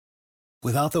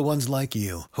Without the ones like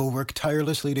you, who work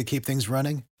tirelessly to keep things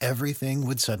running, everything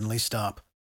would suddenly stop.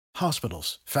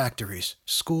 Hospitals, factories,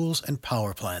 schools, and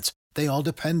power plants, they all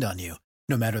depend on you.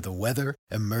 No matter the weather,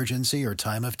 emergency, or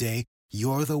time of day,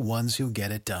 you're the ones who get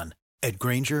it done. At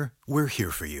Grainger, we're here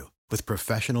for you with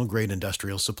professional-grade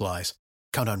industrial supplies.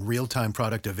 Count on real-time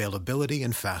product availability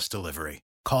and fast delivery.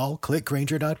 Call, click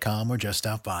Grainger.com, or just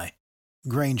stop by.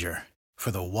 Grainger, for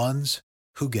the ones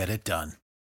who get it done.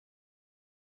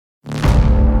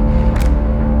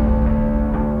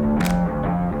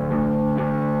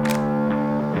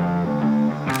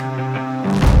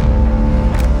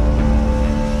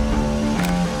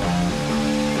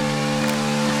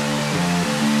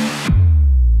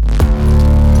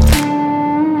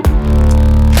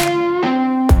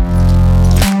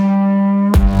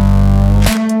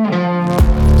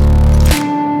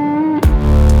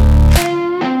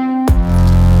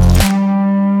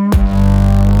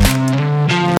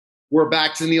 We're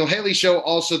back to the Neil Haley Show,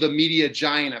 also the Media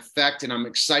Giant Effect, and I'm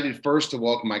excited first to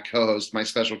welcome my co-host, my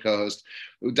special co-host,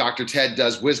 who Dr. Ted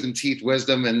does Wisdom Teeth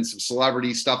Wisdom and some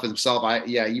celebrity stuff himself.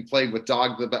 You played with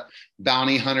Dog the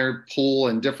Bounty Hunter, Pool,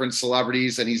 and different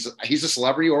celebrities, and he's a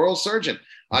celebrity oral surgeon.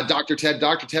 Dr. Ted,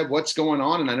 what's going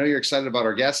on? And I know you're excited about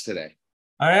our guest today.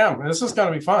 I am. This is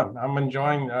going to be fun. I'm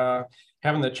enjoying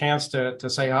having the chance to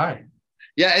say hi.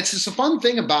 Yeah, it's just a fun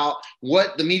thing about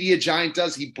what the Media Giant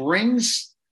does. He brings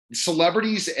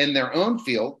celebrities in their own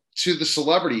field to the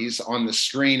celebrities on the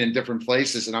screen in different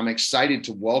places. And I'm excited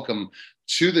to welcome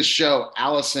to the show,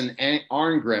 Alison and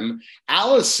Arngrim.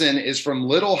 Alison is from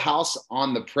Little House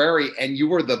on the Prairie, and you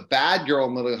were the bad girl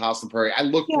in Little House on the Prairie. I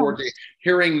look forward to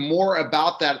hearing more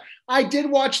about that. I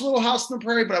did watch Little House on the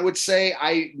Prairie, but I would say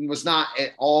I was not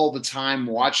at all the time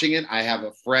watching it. I have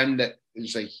a friend that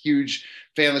is a huge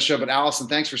fan of the show. But Alison,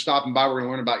 thanks for stopping by. We're going to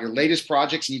learn about your latest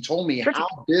projects. And you told me how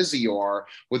busy you are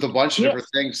with a bunch of different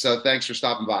things. So thanks for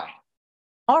stopping by.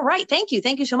 All right. Thank you.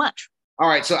 Thank you so much. All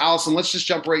right. So Alison, let's just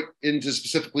jump right into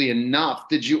specifically enough.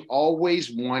 Did you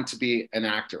always want to be an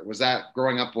actor? Was that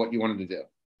growing up what you wanted to do?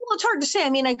 Well, it's hard to say. I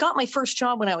mean, I got my first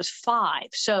job when I was 5.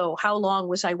 So how long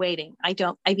was I waiting?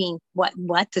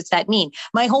 What does that mean?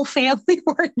 My whole family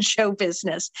were in show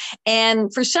business.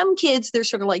 And for some kids, they're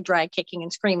sort of like drag kicking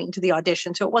and screaming to the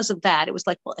audition. So it wasn't that. It was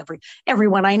like, well,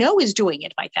 everyone I know is doing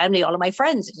it. My family, all of my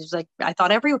friends. It was like, I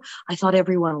thought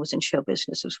everyone was in show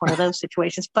business. It was one of those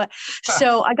situations. But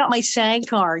so I got my SAG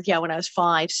card, when I was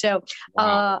 5. So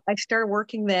I started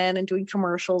working then and doing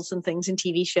commercials and things and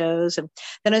TV shows. And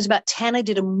then I was about 10, I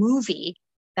did a movie.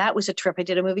 That was a trip. I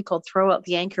did a movie called Throw Out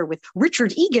the Anchor with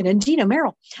Richard Egan and Dina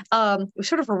Merrill. It was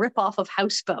sort of a ripoff of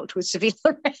Houseboat with Sevilla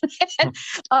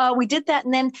Loren. We did that.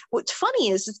 And then what's funny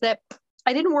is that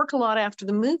I didn't work a lot after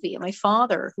the movie. And my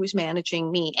father, who was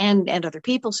managing me and other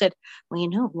people, said, well,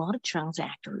 a lot of child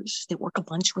actors, they work a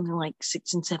bunch when they're like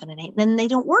 6 and 7 and 8. And then they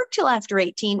don't work till after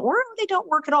 18, or they don't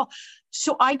work at all.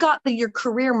 So I got your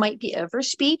career might be over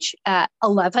speech at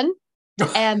 11.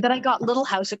 And then I got Little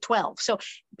House at 12. So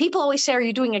people always say, are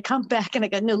you doing a comeback? And I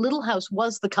go, no, Little House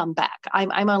was the comeback.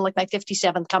 I'm on like my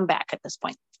 57th comeback at this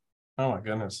point. Oh, my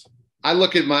goodness. I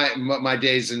look at my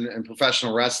days in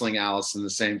professional wrestling, Alison,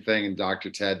 the same thing, and Dr.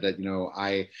 Ted, that,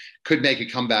 I could make a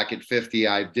comeback at 50.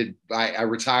 I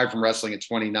retired from wrestling at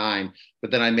 29, but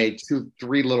then I made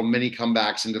 2-3 little mini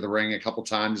comebacks into the ring a couple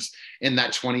times in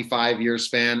that 25-year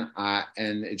span.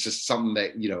 And it's just something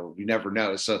that, you never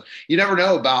know. So you never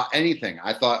know about anything.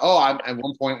 I thought, at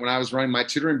one point when I was running my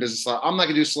tutoring business, I'm not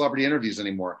going to do celebrity interviews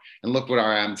anymore. And look what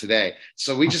I am today.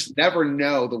 So we just never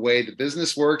know the way the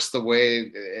business works, the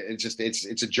way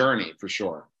it's a journey for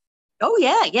sure. Oh,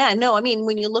 yeah. No, I mean,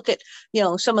 when you look at,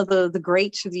 some of the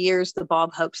greats of the years, the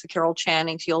Bob Hopes, the Carol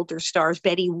Channings, the older stars,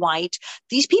 Betty White,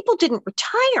 these people didn't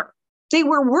retire. They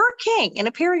were working and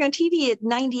appearing on TV at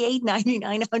 98,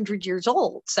 99, 100 years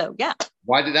old. So, yeah.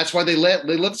 That's why they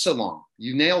lived so long.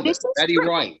 You nailed it. Betty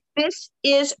White. This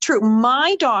is true.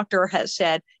 My doctor has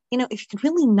said, if you can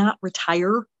really not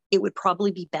retire, it would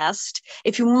probably be best.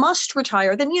 If you must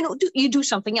retire, then, you do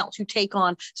something else. You take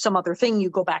on some other thing. You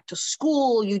go back to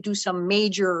school. You do some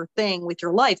major thing with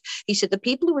your life. He said, the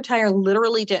people who retire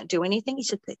literally don't do anything. He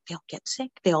said, they'll get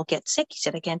sick. They all get sick. He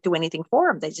said, I can't do anything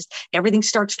for them. Everything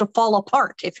starts to fall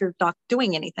apart if you're not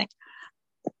doing anything.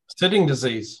 Sitting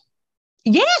disease.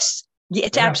 Yes.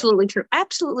 It's absolutely true.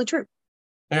 Absolutely true.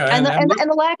 Yeah, and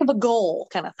the lack of a goal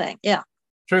kind of thing. Yeah.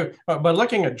 True. But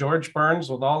looking at George Burns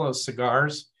with all those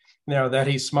cigars, that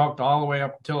he smoked all the way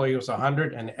up until he was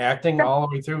 100 and acting all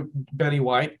the way through Betty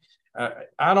White.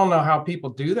 I don't know how people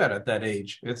do that at that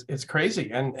age. It's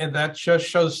crazy. And that just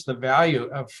shows the value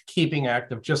of keeping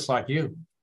active, just like you.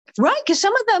 Right, because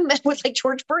some of them was like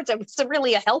George Burns. It was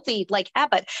really a healthy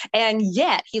habit, and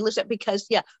yet he lives it because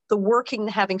the working,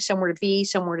 having somewhere to be,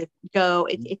 somewhere to go,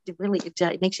 it really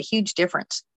it makes a huge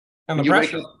difference. And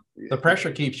the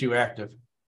pressure keeps you active.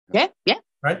 Yeah,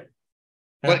 right.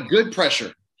 But good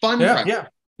pressure, fun pressure.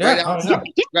 Right,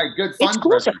 right, good fun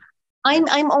cool pressure.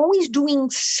 I'm always doing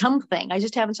something. I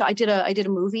just haven't. So I did a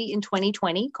movie in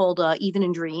 2020 called Even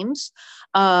in Dreams.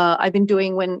 I've been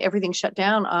doing, when everything shut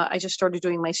down, I just started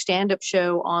doing my stand-up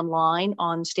show online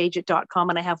on stageit.com,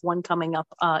 and I have one coming up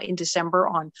in December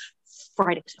on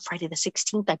Friday the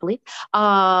 16th, I believe.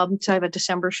 So I have a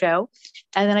December show.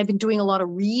 And then I've been doing a lot of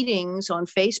readings on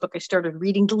Facebook. I started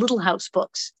reading the Little House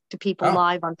books to people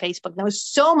live on Facebook. That was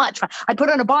so much fun. I put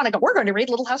on a bond. I go, we're going to read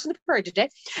Little House on the Prairie today,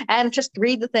 and just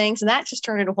read the things. And that just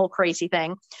turned into a whole crazy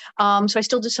thing. So I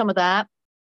still do some of that.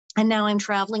 And now I'm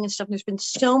traveling and stuff. And there's been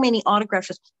so many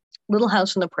autographs. Little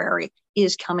House on the Prairie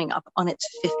is coming up on its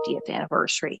 50th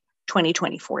anniversary.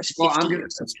 2024 is 50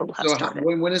 years since Little House started.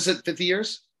 When is it 50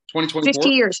 years? 2024? 50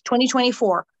 years,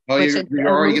 2024. Oh, you're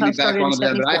already going to be back on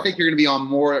that, but I think you're going to be on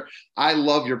more. I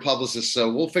love your publicist, so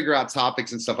we'll figure out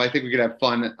topics and stuff. I think we could have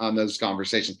fun on those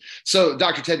conversations. So,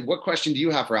 Dr. Ted, what question do you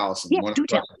have for Alison? Yeah, do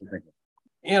tell.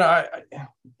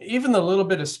 Even the little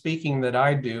bit of speaking that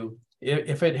I do,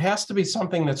 if it has to be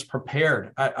something that's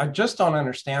prepared, I just don't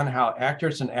understand how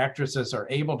actors and actresses are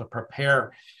able to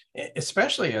prepare,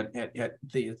 especially at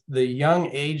the young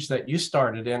age that you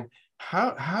started in.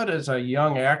 How does a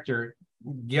young actor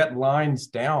get lines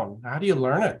down? How do you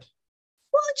learn it?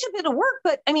 Well, it's a bit of work,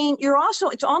 but I mean,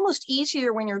 it's almost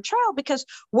easier when you're a child, because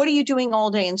what are you doing all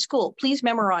day in school? Please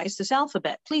memorize this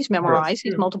alphabet. Please memorize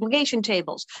these multiplication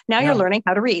tables. Now you're learning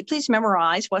how to read. Please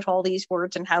memorize what all these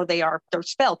words and how they're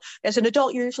spelled. As an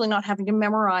adult, you're usually not having to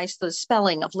memorize the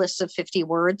spelling of lists of 50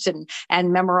 words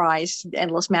and memorize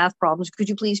endless math problems. Could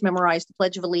you please memorize the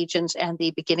Pledge of Allegiance and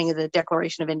the beginning of the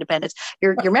Declaration of Independence?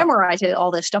 You're memorizing all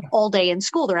this stuff all day in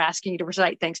school. They're asking you to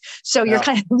recite things. So you're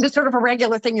kind of just sort of a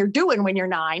regular thing you're doing when you're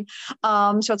 9.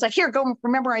 So it's like, here, go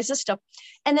memorize this stuff.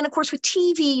 And then, of course, with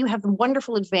TV, you have the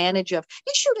wonderful advantage of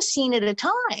you shoot a scene at a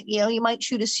time. You might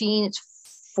shoot a scene,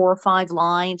 it's 4 or 5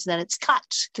 lines, and then it's cut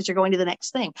because you're going to the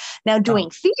next thing. Now,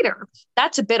 doing theater,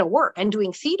 that's a bit of work. And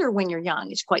doing theater when you're young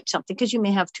is quite something, because you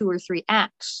may have 2 or 3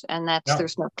 acts, and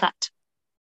there's no cut.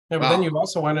 Yeah, but then you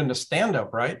also went into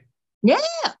stand-up, right? Yeah.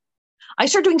 I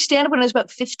started doing stand-up when I was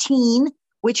about 15,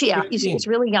 which, is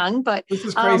really young, but this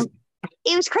is crazy.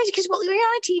 It was crazy because when you're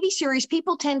on a TV series,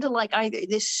 people tend to either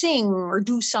they sing or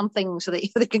do something so that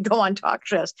they can go on talk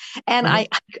shows. And I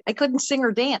couldn't sing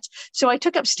or dance. So I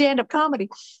took up stand-up comedy,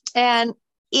 and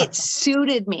it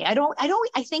suited me.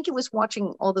 I think it was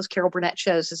watching all those Carol Burnett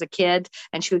shows as a kid,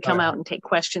 and she would come out and take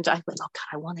questions. I went, oh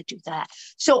God, I want to do that.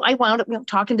 So I wound up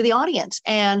talking to the audience,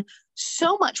 and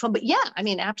so much fun. But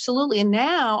absolutely. And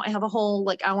now I have a whole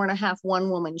hour and a half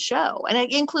one-woman show, and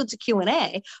it includes a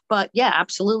Q&A. But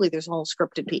absolutely, there's a whole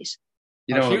scripted piece.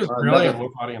 She was brilliant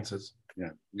with audiences.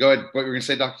 Yeah. Go ahead. What were you going to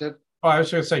say, Dr. Ted? Oh, I was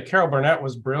going to say Carol Burnett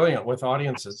was brilliant with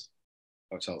audiences.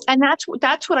 Oh, totally. And that's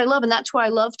what I love. And that's why I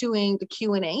love doing the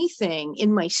Q&A thing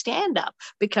in my stand-up,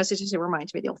 because it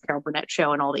reminds me of the old Carol Burnett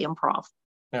show and all the improv.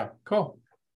 Yeah, cool.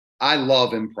 I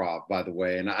love improv, by the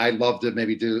way. And I'd love to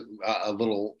maybe do a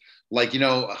little,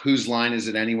 whose line is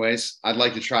it anyways? I'd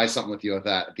like to try something with you at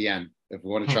that at the end, if we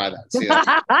want to try that. See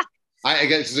that. I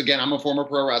guess, again, I'm a former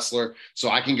pro wrestler, so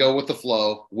I can go with the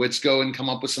flow. Wits go and come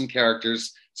up with some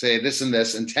characters, say this and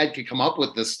this, and Ted could come up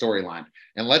with this storyline.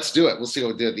 And let's do it. We'll see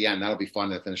what we do at the end. That'll be fun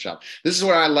to finish up. This is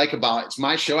what I like about it. It's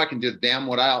my show. I can do damn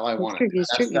what I want.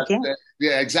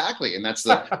 Yeah, exactly. And that's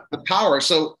the power.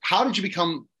 So how did you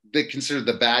become considered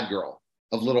the bad girl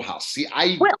of Little House? See,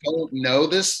 I don't know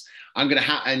this. I'm going to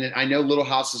have, and I know Little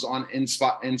House is on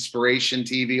Inspiration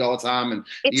TV all the time. And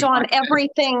it's on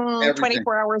everything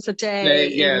 24 hours a day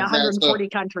in 140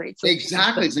 countries.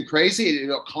 Exactly. It's crazy.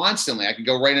 Constantly. I can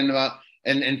go right into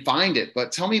and find it.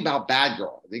 But tell me about Bad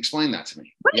Girl. Explain that to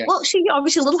me. Right. Yeah. Well,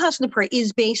 obviously Little House on the Prairie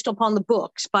is based upon the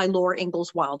books by Laura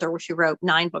Ingalls Wilder, where she wrote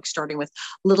 9 books, starting with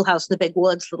Little House in the Big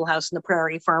Woods, Little House in the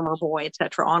Prairie, Farmer Boy,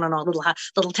 etc., on and on,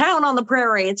 Little Town on the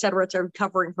Prairie, etc.,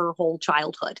 covering her whole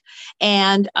childhood.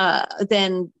 And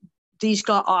then these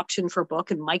got optioned for a book,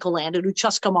 and Michael Landon, who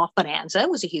just come off Bonanza,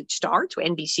 was a huge star. So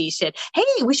NBC said,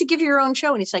 hey, we should give you your own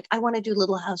show. And he's like, I want to do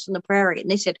Little House on the Prairie.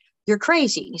 And they said, you're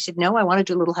crazy. And he said, no, I want to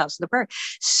do Little House on the Prairie.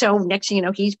 So next thing you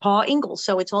know, he's Pa Ingalls.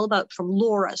 So it's all about from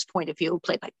Laura's point of view,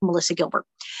 played by Melissa Gilbert.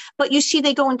 But you see,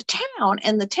 they go into town,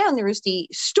 and the town, there is the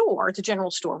store, it's a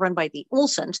general store run by the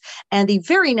Olsons, and the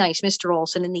very nice Mr.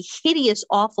 Olson, and the hideous,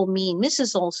 awful, mean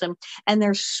Mrs. Olson, and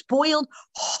their spoiled,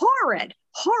 horrid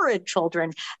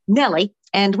children, Nellie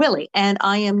and Willie. And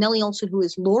I am Nellie Olson, who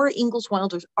is Laura Ingalls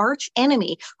Wilder's arch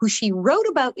enemy, who she wrote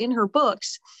about in her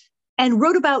books and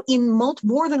wrote about in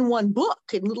more than one book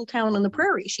in Little Town on the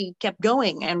Prairie. She kept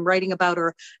going and writing about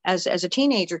her as a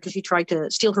teenager because she tried to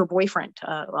steal her boyfriend,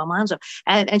 Alonzo.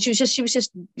 And she was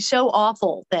just so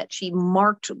awful that she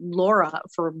marked Laura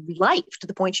for life to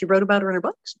the point she wrote about her in her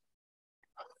books.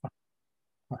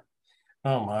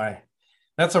 Oh my,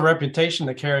 that's a reputation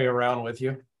to carry around with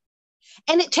you.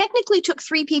 And it technically took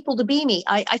 3 people to be me.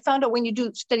 I found out when you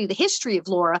do study the history of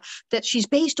Laura that she's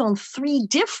based on 3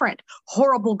 different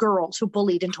horrible girls who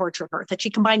bullied and tortured her, that she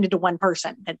combined into one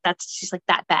person. She's like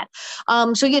that bad.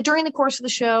 So yeah, during the course of the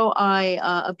show, I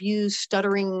abused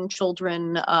stuttering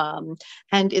children.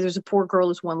 And there's a poor girl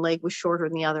whose one leg was shorter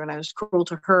than the other, and I was cruel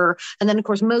to her. And then, of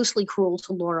course, mostly cruel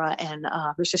to Laura and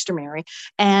her sister Mary.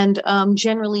 And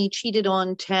generally cheated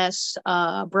on Tess,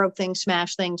 broke things,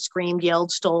 smashed things, screamed,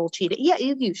 yelled, stole, cheated. Yeah,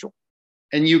 usual.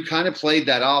 And you kind of played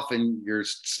that off in your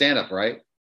stand-up, right?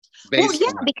 Well,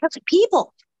 yeah, because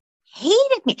people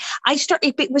hated me.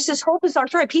 It was this whole bizarre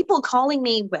story. People calling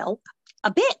me, well,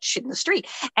 a bitch in the street,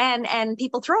 and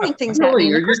people throwing things at me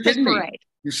in the Christmas parade.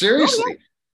 You seriously? Oh, yeah.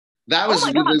 That was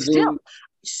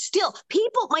Still,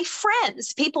 my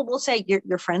friends, people will say,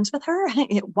 you're friends with her?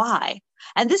 Why?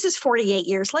 And this is 48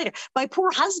 years later. My poor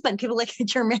husband, people are like,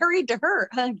 you're married to her.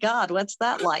 Oh, God, what's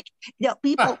that like?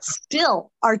 People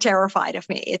still are terrified of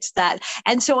me. It's that.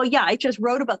 And so, yeah, I just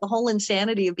wrote about the whole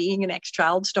insanity of being an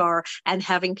ex-child star and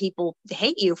having people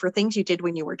hate you for things you did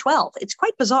when you were 12. It's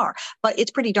quite bizarre, but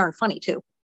it's pretty darn funny too.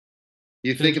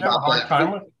 You think about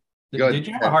that. Did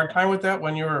you have a hard time with that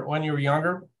when you were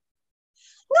younger?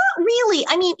 Not really.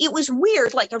 I mean, it was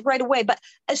weird, like right away. But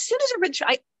as soon as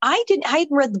I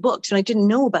hadn't read the books, and I didn't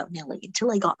know about Nellie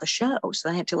until I got the show. So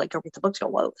I had to go read the books. Go,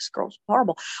 whoa, this girl's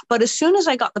horrible. But as soon as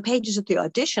I got the pages at the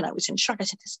audition, I was in shock. I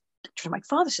said, "This picture of my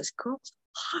father says, girl's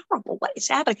horrible. What is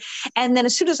happening?" And then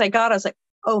as soon as I got it, I was like,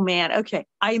 "Oh man, okay,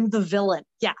 I'm the villain.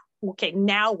 Yeah." Okay,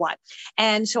 now what?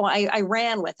 And so I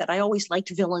ran with it. I always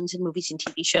liked villains in movies and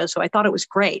TV shows, so I thought it was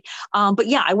great. But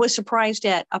yeah, I was surprised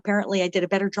at, apparently I did a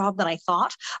better job than I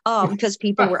thought, because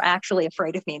people were actually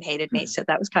afraid of me and hated me. So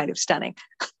that was kind of stunning.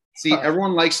 See,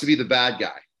 everyone likes to be the bad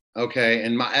guy. Okay.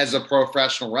 And as a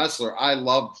professional wrestler, I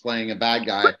love playing a bad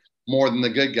guy more than the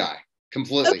good guy.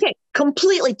 Completely. Okay.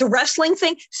 Completely. The wrestling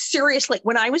thing, seriously,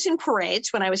 when I was in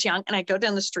parades, when I was young, and I'd go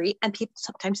down the street and people,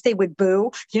 sometimes they would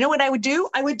boo. You know what I would do?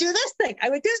 I would do this thing. I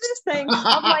would do this thing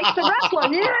of like the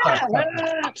wrestler.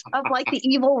 Yeah. Of like the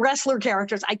evil wrestler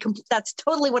characters. That's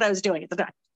totally what I was doing at the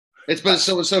time. It's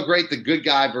so great, the good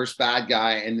guy versus bad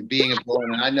guy and being a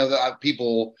villain. And I know that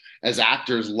people as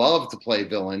actors love to play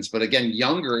villains, but again,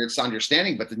 younger, it's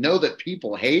understanding. But to know that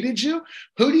people hated you,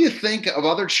 who do you think of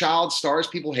other child stars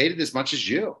people hated as much as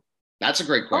you? That's a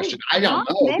great question. I don't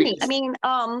know. Many. I mean,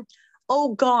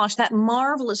 oh gosh, that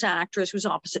marvelous actress was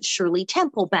opposite Shirley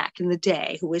Temple back in the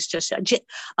day, who was just,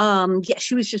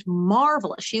 she was just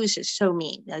marvelous. She was just so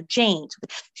mean. Jane,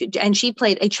 and she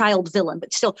played a child villain,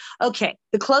 but still, okay.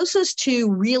 The closest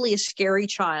to really a scary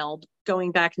child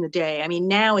going back in the day. I mean,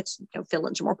 now it's,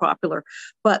 villains are more popular,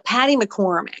 but Patty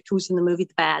McCormick, who was in the movie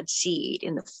The Bad Seed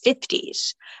in the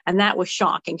 50s. And that was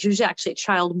shocking. She was actually a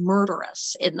child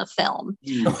murderess in the film.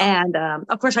 And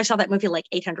of course, I saw that movie like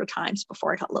 800 times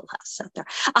before I got Little House out there.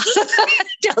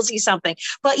 Tells you something.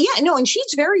 But yeah, no, and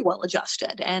she's very well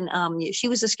adjusted. And she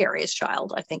was the scariest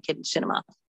child, I think, in cinema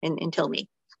until me.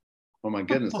 Oh my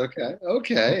goodness.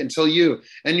 Okay. Until you,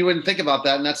 and you wouldn't think about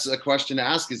that. And that's a question to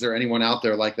ask. Is there anyone out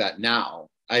there like that now?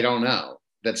 I don't know.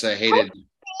 That's a hated.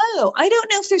 Oh, I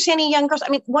don't know if there's any young girls. I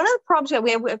mean, one of the problems that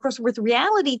we have, of course, with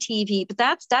reality TV, but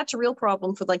that's a real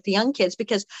problem for like the young kids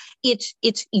because it's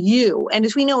you. And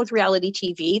as we know with reality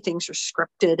TV, things are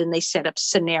scripted and they set up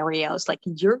scenarios like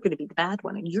you're going to be the bad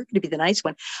one and you're going to be the nice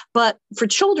one. But for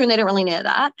children, they don't really know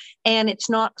that. And it's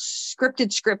not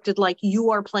scripted like you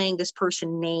are playing this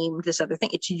person named this other thing.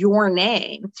 It's your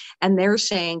name. And they're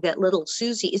saying that little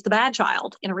Susie is the bad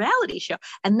child in a reality show.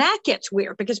 And that gets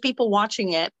weird because people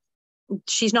watching it,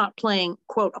 she's not playing,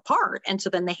 quote, a part. And so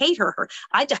then they hate her.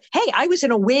 I was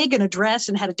in a wig and a dress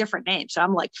and had a different name. So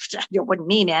I'm like, it wasn't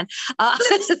me, man.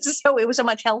 So it was a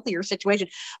much healthier situation.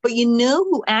 But you know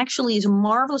who actually is a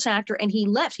marvelous actor and he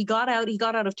left. He got out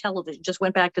of television, just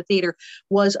went back to theater,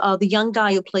 was the young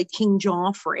guy who played King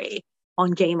Joffrey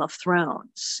on Game of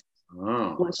Thrones.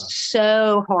 Was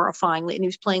so horrifyingly, and he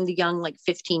was playing the young, like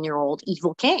 15-year-old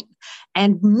evil king.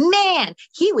 And man,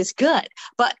 he was good,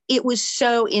 but it was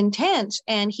so intense.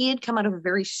 And he had come out of a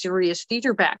very serious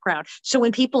theater background. So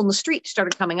when people in the street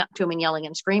started coming up to him and yelling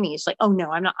and screaming, he's like, "Oh no,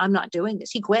 I'm not doing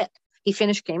this." He quit. He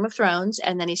finished Game of Thrones,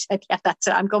 and then he said, "Yeah, that's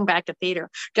it. I'm going back to theater."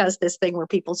 Because this thing where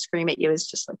people scream at you is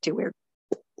just like too weird.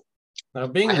 Now,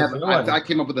 being the villain, I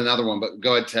came up with another one, but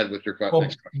go ahead, Ted, with your next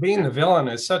question. Being the villain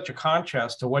is such a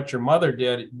contrast to what your mother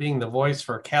did, being the voice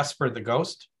for Casper the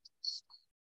Ghost.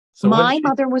 So my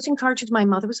mother was in cartoons. My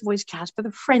mother was the voice of Casper,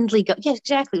 the friendly ghost. Yes,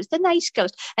 exactly. It was the nice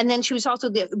ghost. And then she was also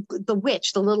the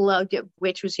witch, the little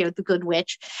witch was, the good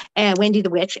witch, and Wendy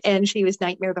the witch. And she was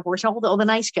Nightmare the horse, all the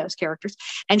nice ghost characters.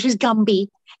 And she was Gumby.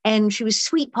 And she was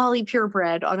Sweet Polly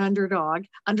Purebred on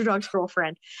Underdog's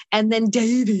girlfriend. And then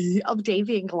Davy of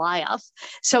Davy and Goliath.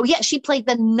 So yeah, she played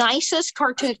the nicest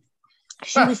cartoon.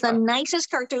 She was the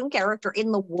nicest cartoon character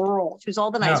in the world. She was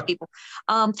all the nice people.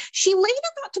 She later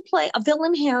got to play a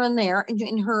villain here and there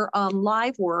in her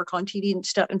live work on TV and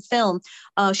stuff and film.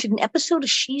 She had an episode of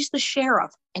She's the Sheriff,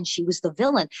 and she was the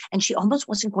villain. And she almost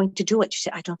wasn't going to do it. She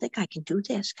said, "I don't think I can do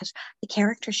this because the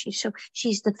character, she's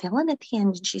the villain at the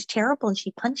end, and she's terrible, and she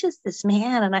punches this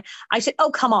man." And I said, "Oh,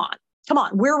 come on. Come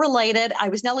on, we're related. I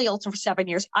was Nellie Olson for 7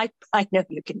 years. I know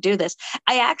you can do this."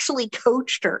 I actually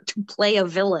coached her to play a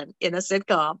villain in a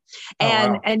sitcom.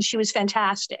 And she was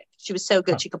fantastic. She was so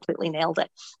good. She completely nailed it.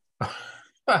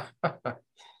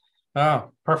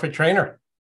 Oh, perfect trainer.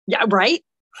 Yeah, right?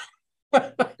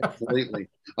 Completely.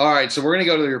 All right. So we're going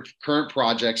to go to your current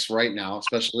projects right now,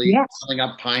 especially coming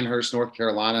up Pinehurst, North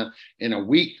Carolina in a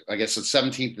week. I guess it's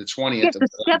 17th to 20th. Yes, the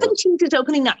 17th is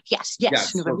opening night. Yes.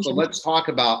 So let's talk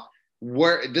about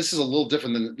where this is a little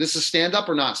different than this is stand up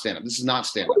or not stand up. This is not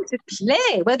stand up. Oh, it's a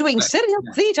play. We're doing serial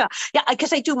theater. Yeah,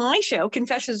 because I do my show,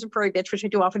 Confessions of Prairie Bitch, which I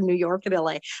do often in New York and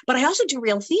LA. But I also do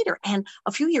real theater. And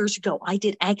a few years ago, I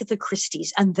did Agatha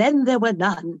Christie's, and then there were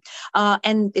none.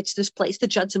 And it's this place, the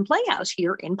Judson Playhouse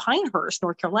here in Pinehurst,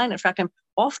 North Carolina. In fact, I'm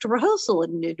off to rehearsal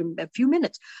in a few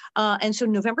minutes. And so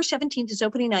November 17th is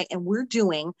opening night, and we're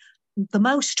doing The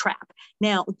Mousetrap.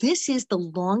 Now, this is the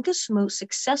longest, most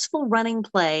successful running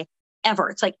play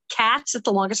ever. It's like Cats is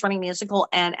the longest running musical,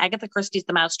 and Agatha Christie's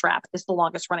The Mousetrap is the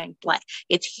longest running play.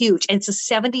 It's huge. And it's the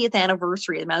 70th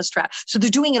anniversary of The Mousetrap. So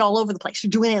they're doing it all over the place. They're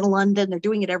doing it in London. They're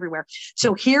doing it everywhere.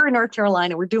 So here in North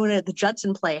Carolina, we're doing it at the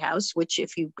Judson Playhouse, which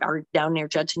if you are down near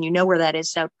Judson, you know where that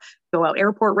is. So go out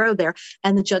Airport Road there.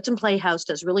 And the Judson Playhouse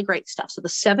does really great stuff. So the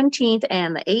 17th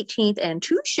and the 18th, and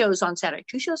two shows on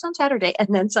Saturday and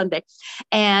then Sunday.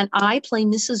 And I play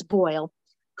Mrs. Boyle,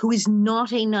 who is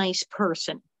not a nice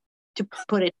person, to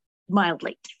put it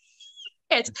mildly.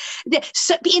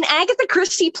 So in Agatha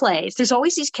Christie plays, there's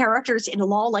always these characters in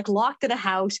law, like locked in a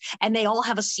house, and they all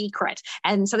have a secret.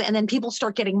 And then people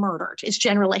start getting murdered. It's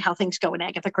generally how things go in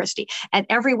Agatha Christie. And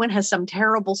everyone has some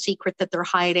terrible secret that they're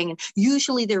hiding. And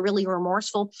usually they're really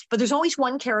remorseful, but there's always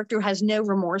one character who has no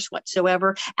remorse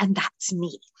whatsoever. And that's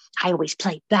me. I always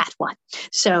play that one.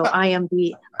 So I am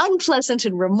the unpleasant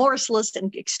and remorseless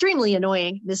and extremely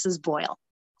annoying Mrs. Boyle.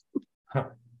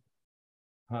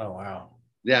 Oh, wow.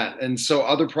 Yeah. And so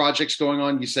other projects going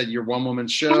on, you said your one-woman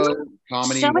show,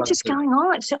 comedy. So much is going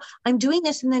on. So I'm doing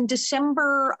this, and then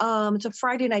December, it's a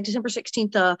Friday night, December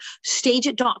 16th,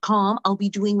 stageit.com. I'll be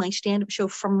doing my stand-up show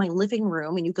from my living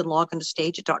room, and you can log onto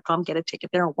stageit.com, get a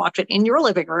ticket there, and watch it in your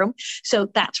living room. So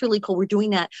that's really cool. We're doing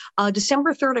that.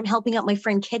 December 3rd, I'm helping out my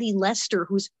friend Ketty Lester,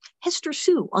 who's Hester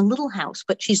Sue on Little House,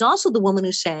 but she's also the woman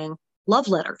who sang Love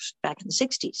Letters back in the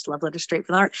 60s, Love Letters Straight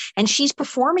from the Heart. And she's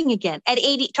performing again at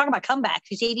 80, talking about comeback.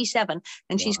 She's 87,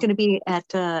 and she's going to be at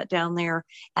down there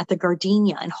at the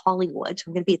Gardenia in Hollywood. So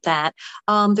I'm going to be at that.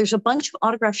 There's a bunch of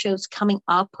autograph shows coming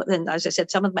up. And as I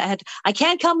said, some of them I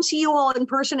can't come see you all in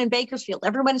person in Bakersfield.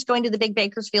 Everyone is going to the big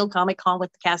Bakersfield Comic Con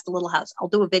with the cast of Little House. I'll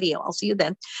do a video. I'll see you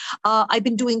then. I've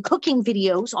been doing cooking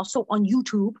videos also on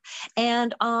YouTube,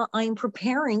 and I'm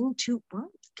preparing to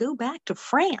go back to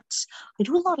France. I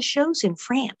do a lot of shows in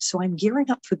France, so I'm gearing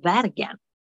up for that again.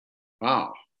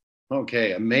 Wow.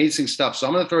 Okay. Amazing stuff. So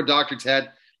I'm going to throw Dr.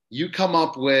 Ted. You come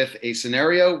up with a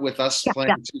scenario with us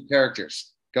playing two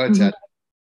characters. Go ahead, Ted.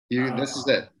 This is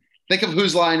it. Think of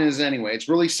whose line it is anyway. It's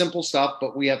really simple stuff,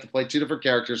 but we have to play two different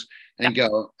characters and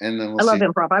go, and then we'll I love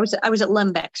improv. I was at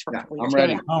Lembeck's for a couple years. I'm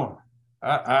ready. Oh,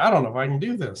 I don't know if I can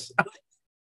do this.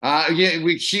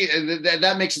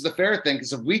 That makes it the fair thing,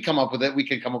 because if we come up with it, we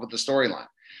can come up with the storyline.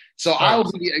 So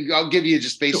I'll give you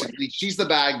just basically, she's the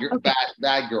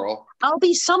bad girl. I'll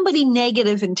be somebody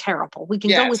negative and terrible. We can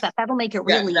go with that. That'll make it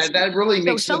really easy. That really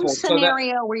makes some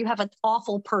scenario where you have an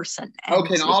awful person.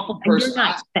 Okay, an awful person.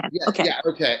 Nice,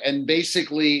 okay. And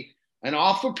basically, an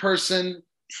awful person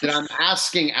that I'm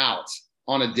asking out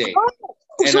on a date. Oh,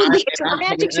 so it's a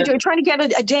romantic situation. You're trying to get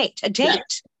a date.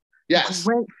 Yes.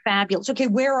 Great, fabulous. Okay,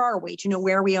 where are we? Do you know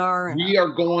where we are? We are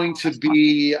going to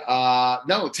be,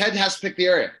 no, Ted has to pick the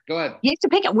area. Go ahead. You have to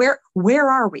pick it. Where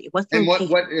are we? What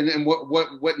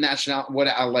national, what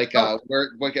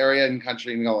area and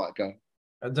country and all that go?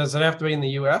 Does it have to be in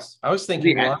the U.S.? I was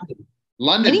thinking London.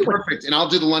 London, anyway. Perfect. And I'll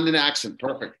do the London accent.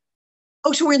 Perfect.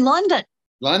 Oh, so we're in London.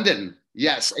 London,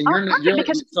 yes. And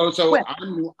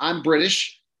I'm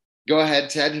British. Go ahead,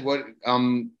 Ted. What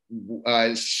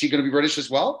is she going to be British as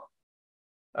well?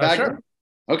 Sure.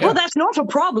 Okay. Well, that's not a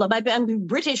problem. I'm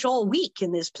British all week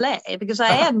in this play because I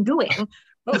am doing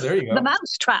there you go. the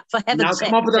mousetrap, for heaven's sake.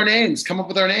 Now come up with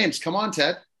our names. Come on,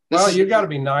 Ted. You got to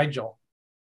be Nigel.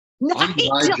 I'm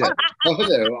Nigel.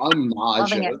 Hello, I'm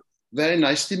Nigel. Very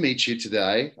nice to meet you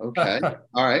today. Okay.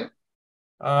 All right.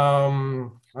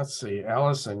 Let's see.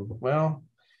 Alison. Well,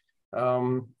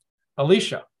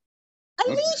 Alicia.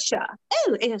 Alicia.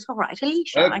 Oh, it's all right.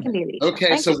 Alicia. Okay. I can be Alicia. Okay.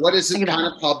 Thank so you. what is it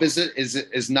kind of pub is it?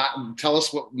 Is not, tell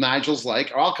us what Nigel's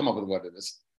like, or I'll come up with what it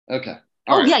is. Okay.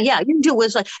 All right. Yeah. You can do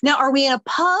it. Now, are we in a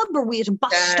pub? Or are we at a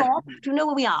bus stop? Do you know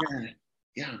where we are?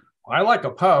 Yeah. I like a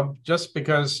pub just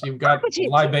because you've got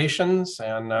libations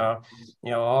and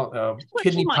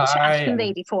kidney pie. Ask a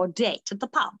lady for a date at the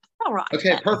pub. All right.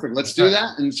 Okay, perfect. Let's do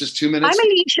that. And it's just 2 minutes. I'm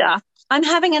Alicia. I'm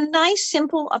having a nice,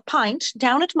 simple pint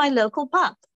down at my local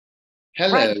pub.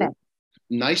 Hello. Right,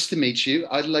 nice to meet you.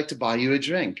 I'd like to buy you a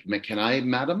drink. Can I,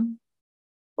 madam?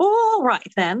 All right,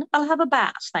 then. I'll have a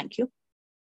bass. Thank you.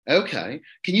 Okay.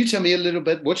 Can you tell me a little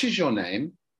bit? What is your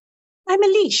name? I'm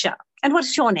Alicia. And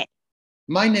what's your name?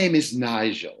 My name is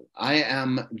Nigel. I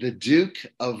am the Duke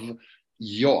of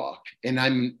York, and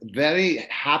I'm very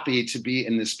happy to be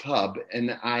in this pub.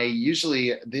 And I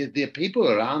usually, the people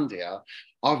around here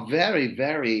are very,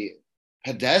 very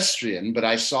pedestrian, but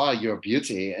I saw your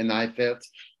beauty and I felt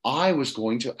I was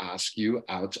going to ask you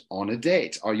out on a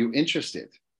date. Are you interested?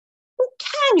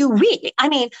 Can you really? I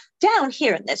mean, down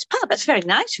here in this pub, it's very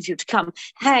nice of you to come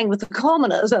hang with the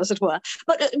commoners, as it were.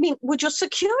 But, I mean, would your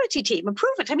security team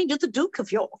approve it? I mean, you're the Duke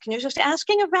of York, and you're just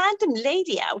asking a random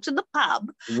lady out in the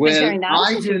pub. Well, very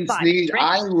nice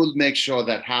I will make sure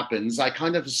that happens. I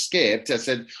kind of escaped. I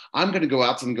said, I'm going to go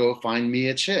out and go find me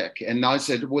a chick. And I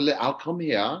said, well, I'll come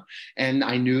here. And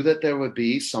I knew that there would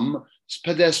be some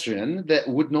pedestrian that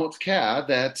would not care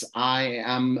that I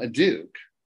am a Duke.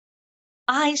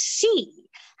 I see.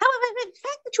 However, the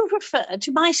fact that you've referred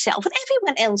to myself and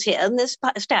everyone else here in this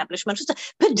establishment as a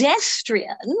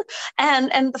pedestrian,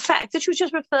 and the fact that you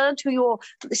just referred to your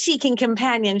seeking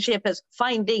companionship as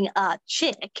finding a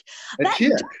chick.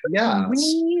 Yeah.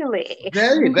 Really.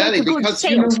 Very, very, because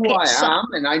you know who I am,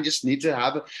 and I just need to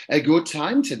have a good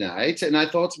time tonight. And I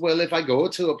thought, well, if I go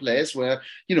to a place where,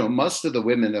 most of the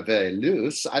women are very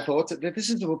loose, I thought that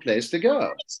this is a place to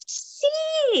go.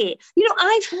 See,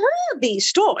 I've heard these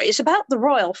stories about the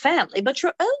royal family, but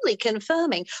you're only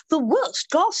confirming the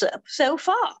worst gossip so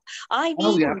far. I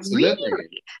mean,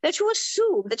 really, that you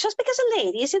assume that just because a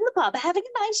lady is in the pub having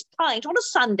a nice pint on a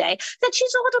Sunday, that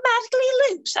she's automatically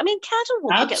loose. I mean, can't a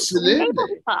woman go to the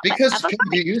pub? Because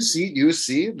you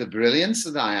see the brilliance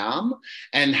that I am,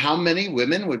 and how many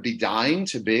women would be dying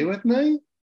to be with me?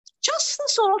 Just the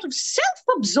sort of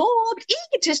self-absorbed,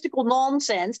 egotistical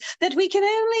nonsense that we can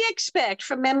only expect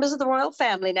from members of the royal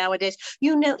family nowadays.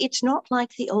 It's not like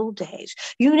the old days.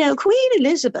 Queen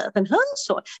Elizabeth and her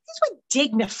sort, these were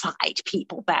dignified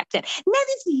people back then. Now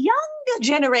this younger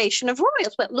generation of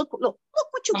royals, but look what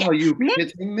you get. Are you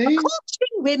kidding me?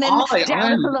 Women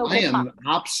I am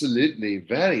absolutely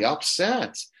very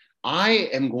upset. I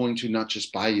am going to not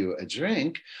just buy you a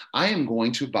drink, I am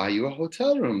going to buy you a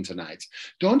hotel room tonight.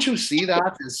 Don't you see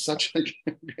that as such a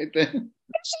great thing?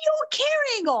 You're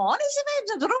carrying on as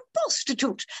if I'm a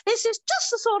prostitute. This is just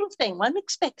the sort of thing one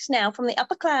expects now from the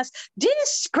upper class.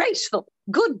 Disgraceful.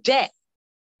 Good day.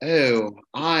 I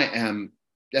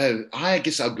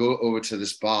guess I'll go over to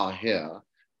this bar here.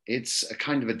 It's a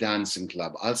kind of a dancing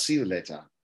club. I'll see you later.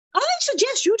 I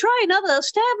suggest you try another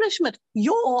establishment,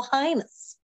 Your Highness.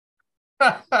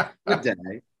 Good day.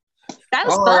 That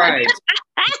was fun. Right.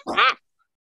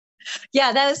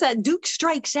 Yeah, that was that Duke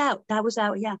Strikes Out. That was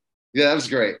out, yeah. Yeah, that was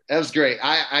great.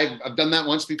 I've done that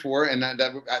once before, and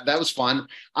that was fun.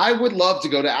 I would love to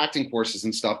go to acting courses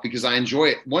and stuff because I enjoy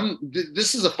it.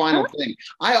 This is a final thing.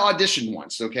 I auditioned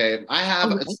once. Okay,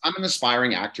 I'm an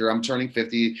aspiring actor. I'm turning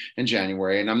 50 in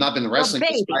January, and I've not been wrestling.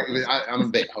 I'm a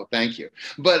baby. Oh, thank you.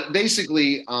 But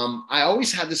basically, I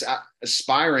always had this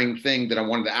aspiring thing that I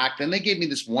wanted to act. And they gave me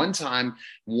this one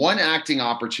acting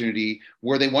opportunity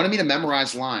where they wanted me to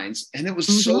memorize lines. And it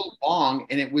was so long.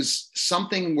 And it was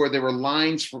something where there were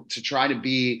lines to try to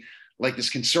be like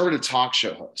this conservative talk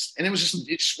show host. And it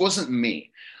just wasn't me.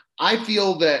 I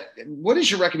feel that, what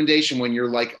is your recommendation when you're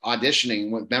like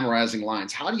auditioning with memorizing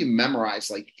lines? How do you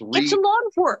memorize like three? It's a lot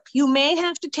of work. You may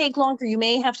have to take longer. You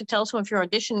may have to tell someone if you're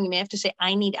auditioning, you may have to say,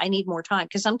 I need more time.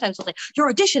 Because sometimes they'll say, your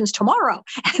audition's tomorrow.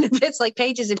 And if it's like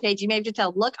pages and pages, you may have to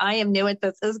tell, look, I am new at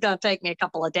this. This is going to take me a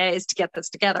couple of days to get this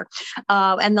together.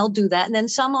 And they'll do that. And then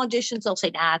some auditions, they'll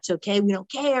say, nah, it's okay. We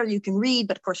don't care. You can read,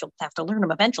 but of course you'll have to learn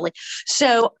them eventually.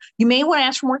 So you may want to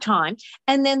ask for more time.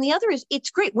 And then the other is, it's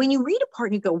great when you read a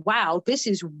part and you go, wow, this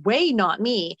is way not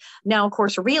me. Now, of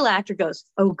course, a real actor goes,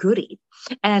 oh, goody.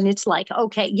 And it's like,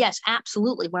 okay, yes,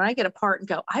 absolutely. When I get a part and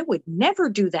go, I would never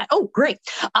do that. Oh, great.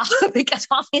 Because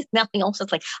obviously Nellie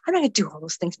Olson's like, I'm not going to do all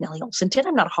those things Nellie Olson did.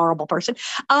 I'm not a horrible person.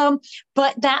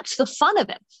 But that's the fun of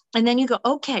it. And then you go,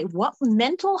 okay, what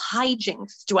mental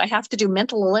hijinks do I have to do,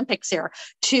 mental Olympics here,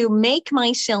 to make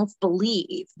myself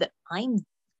believe that I'm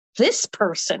this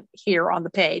person here on the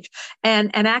page. And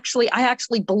actually, I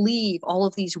actually believe all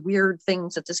of these weird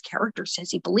things that this character says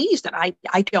he believes that I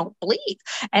don't believe,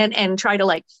 and try to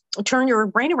like turn your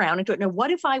brain around and do it. Now,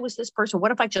 what if I was this person?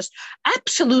 What if I just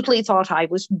absolutely thought I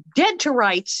was dead to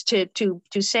rights to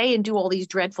say and do all these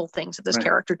dreadful things that this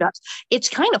character does? It's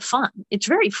kind of fun. It's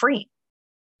very free.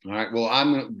 All right. Well,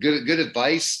 I'm good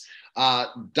advice.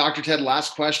 Dr. Ted,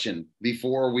 last question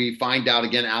before we find out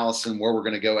again, Alison, where we're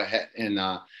going to go ahead and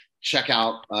check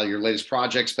out your latest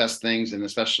projects, best things, and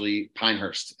especially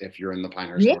Pinehurst, if you're in the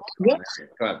Pinehurst. Yeah. Go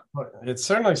ahead. It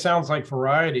certainly sounds like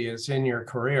variety is in your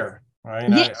career, right?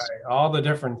 Yes. All the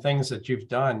different things that you've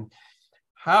done.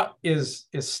 How is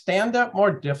stand-up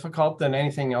more difficult than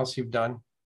anything else you've done?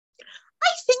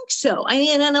 I think so. I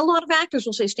mean, and a lot of actors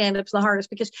will say stand-up's the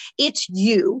hardest because it's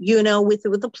with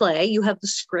the play, you have the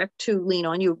script to lean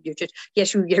on. You're just,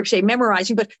 yes, you say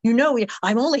memorizing, but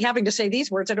I'm only having to say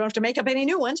these words. I don't have to make up any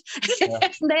new ones. Yeah.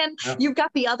 And then you've got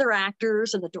the other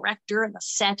actors and the director and the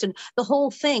set and the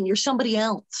whole thing. You're somebody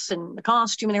else and the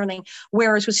costume and everything.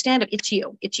 Whereas with stand-up, it's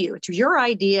you. It's your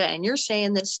idea and you're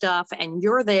saying this stuff and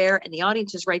you're there and the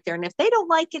audience is right there. And if they don't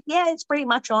like it, it's pretty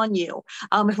much on you.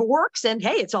 If it works, then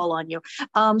hey, it's all on you.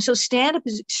 So stand-up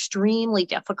is extremely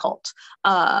difficult,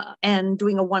 and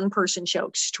doing a one-person show,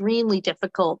 extremely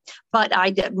difficult, but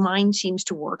mine seems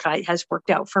to work. Has worked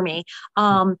out for me.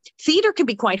 Theater can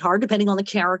be quite hard depending on the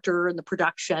character and the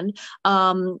production.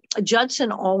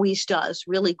 Judson always does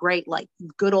really great, like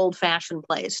good old-fashioned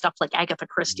plays, stuff like Agatha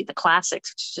Christie, the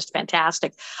classics, which is just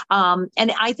fantastic. And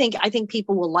I think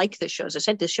people will like this show. As I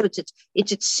said, this show, it's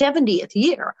its 70th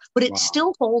year, but it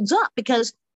still holds up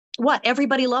because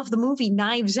everybody loved the movie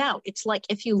Knives Out. It's like,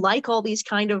 if you like all these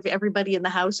kind of everybody in the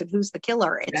house and who's the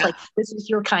killer, it's like, this is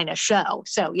your kind of show.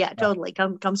 So totally.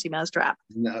 Come see Mousetrap.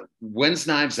 No, when's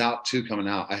Knives Out 2 coming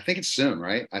out? I think it's soon,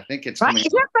 right? I think it's right. Coming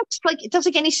that's like, it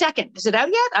doesn't take any second. Is it out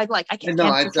yet? I can't. No,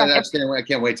 I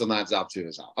can't wait till Knives Out 2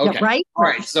 is out. Okay. Yeah, right. All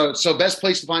right. So best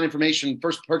place to find information,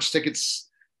 first purchase tickets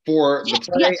for the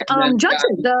play.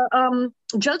 Judson,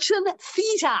 Judson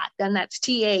Theatre, and that's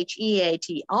Theatre.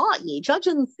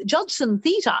 Judson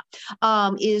Theatre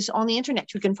is on the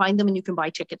internet. You can find them and you can buy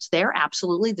tickets there.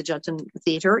 Absolutely. The Judson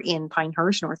Theatre in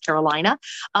Pinehurst, North Carolina.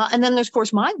 And then there's, of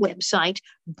course, my website,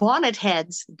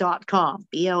 bonnetheads.com,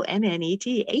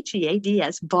 BONNETHEADS,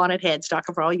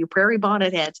 bonnetheads.com for all you Prairie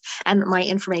bonnet heads. And my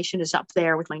information is up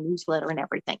there with my newsletter and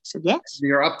everything. So yes.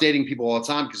 You're updating people all the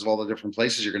time because of all the different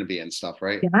places you're going to be in stuff,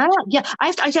 right? Yeah.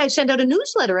 I send out a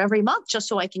newsletter every month just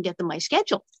so I can get them my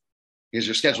schedule. Because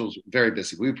your schedule's very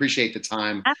busy. We appreciate the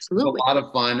time. Absolutely. It was a lot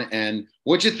of fun. And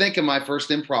what'd you think of my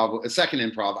second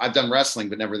improv? I've done wrestling,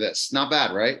 but never this. Not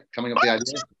bad, right? Coming up with the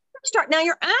idea. Now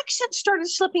your accent started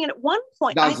slipping, and at one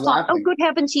point I thought, laughing. oh, good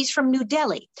heavens, he's from New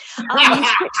Delhi. You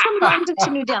switched from London to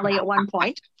New Delhi at one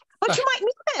point. But you might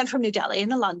meet a man from New Delhi in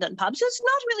the London pubs. It's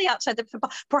not really outside the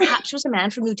pub. Perhaps it was a man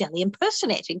from New Delhi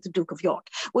impersonating the Duke of York,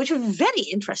 which was a very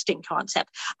interesting concept.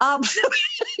 But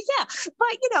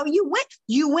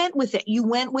you went with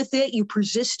it. You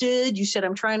persisted. You said,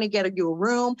 I'm trying to get you a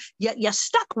room. You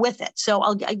stuck with it. So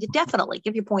I'll definitely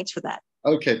give you points for that.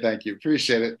 Okay, thank you.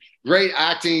 Appreciate it. Great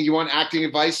acting. You want acting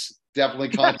advice? Definitely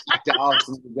contact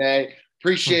Alison today.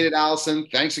 Appreciate it, Alison.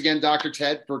 Thanks again, Dr.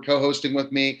 Ted, for co-hosting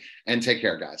with me. And take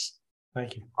care, guys.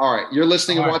 Thank you. All right. You're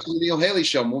listening and watching the Neil Haley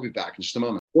Show, and we'll be back in just a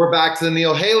moment. We're back to the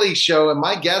Neil Haley Show, and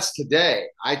my guest today,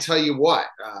 I tell you what,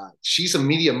 she's a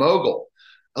media mogul,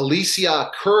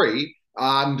 Alicia Couri.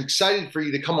 I'm excited for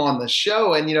you to come on the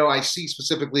show. And, I see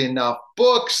specifically enough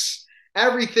books,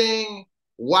 everything.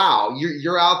 Wow,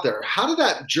 you're out there. How did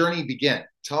that journey begin?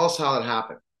 Tell us how it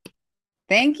happened.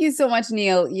 Thank you so much,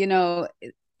 Neil.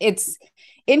 It's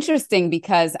interesting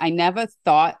because I never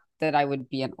thought that I would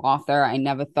be an author. I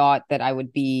never thought that I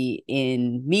would be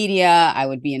in media. I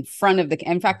would be in front of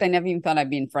in fact, I never even thought I'd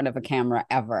be in front of a camera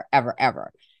ever, ever,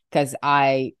 ever, because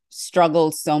I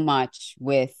struggled so much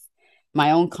with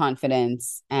my own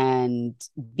confidence and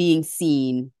being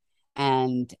seen.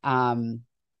 And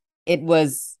it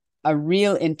was a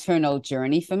real internal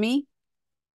journey for me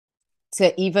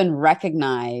to even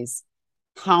recognize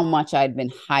how much I'd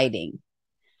been hiding.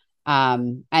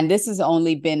 And this has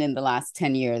only been in the last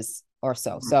 10 years or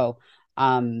so. So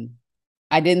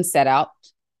I didn't set out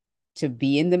to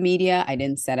be in the media. I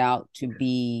didn't set out to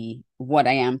be what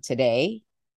I am today.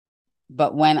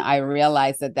 But when I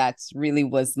realized that that's really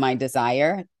was my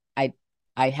desire,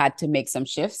 I had to make some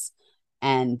shifts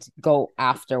and go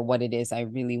after what it is I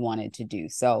really wanted to do.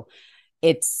 So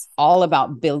it's all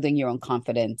about building your own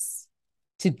confidence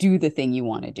to do the thing you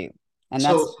want to do. And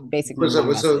that's basically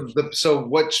so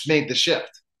what made the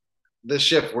shift? The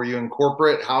shift, were you in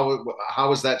corporate? How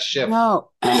was that shift? No,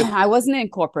 I wasn't in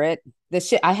corporate.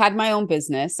 I had my own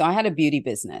business. So I had a beauty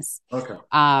business. Okay.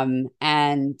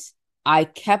 And I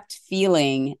kept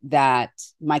feeling that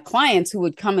my clients who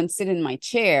would come and sit in my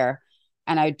chair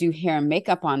and I would do hair and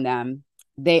makeup on them,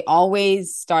 they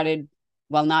always started,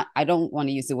 I don't want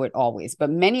to use the word always, but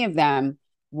many of them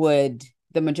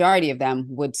the majority of them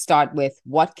would start with,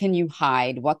 what can you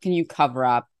hide? What can you cover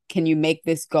up? Can you make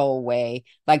this go away?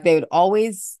 Like they would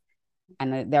always,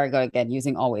 and there I go again,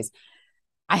 using always.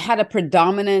 I had a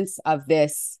predominance of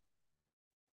this,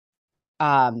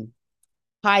 hide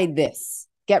this,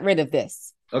 get rid of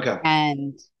this. Okay.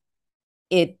 And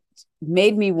it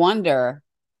made me wonder,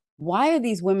 why are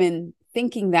these women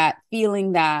thinking that,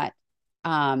 feeling that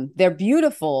they're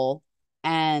beautiful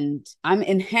and I'm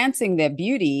enhancing their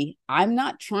beauty? I'm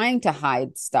not trying to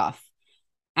hide stuff.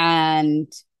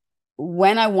 And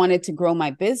when I wanted to grow my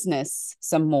business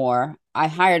some more, I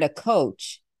hired a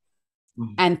coach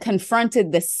and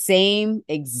confronted the same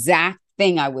exact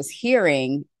thing I was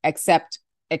hearing, except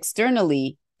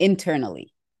externally,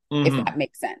 internally, if that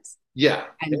makes sense. Yeah.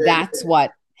 And that's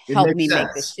what helped me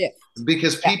make the shift.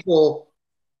 Because people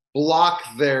block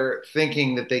their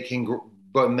thinking that they can,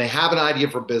 but when they have an idea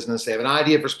for business, they have an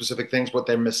idea for specific things. What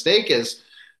their mistake is,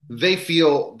 they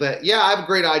feel that, yeah, I have a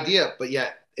great idea, but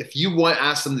yet if you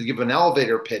ask them to give an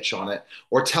elevator pitch on it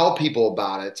or tell people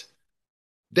about it,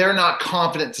 they're not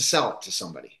confident to sell it to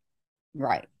somebody.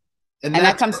 Right. And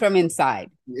that comes from inside.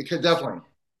 It could definitely.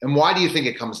 And why do you think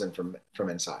it comes in from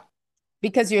inside?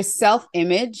 Because your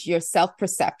self-image, your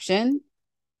self-perception,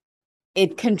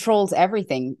 it controls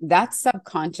everything. That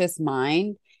subconscious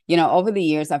mind, over the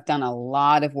years, I've done a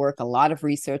lot of work, a lot of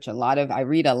research, I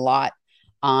read a lot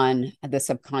on the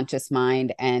subconscious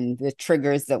mind and the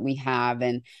triggers that we have.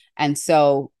 And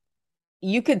so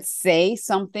you could say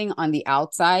something on the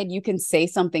outside, you can say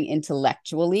something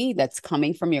intellectually that's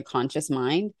coming from your conscious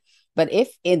mind. But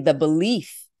if the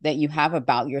belief that you have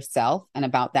about yourself and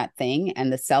about that thing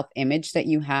and the self-image that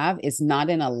you have is not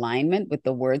in alignment with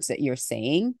the words that you're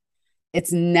saying,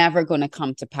 it's never going to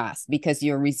come to pass, because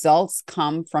your results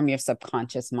come from your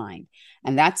subconscious mind.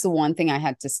 And that's the one thing I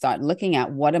had to start looking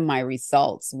at. What are my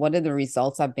results? What are the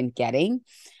results I've been getting?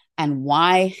 And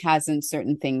why hasn't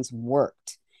certain things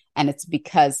worked? And it's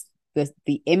because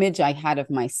the image I had of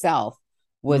myself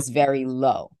was very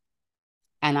low.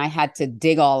 And I had to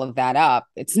dig all of that up.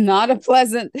 It's not a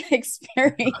pleasant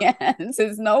experience.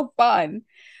 It's no fun.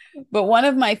 But one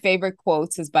of my favorite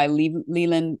quotes is by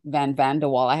Leland Van der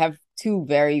Waal. I have two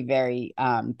very, very,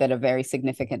 that are very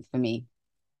significant for me.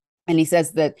 And he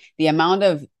says that the amount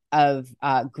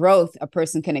of growth a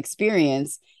person can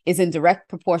experience is in direct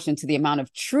proportion to the amount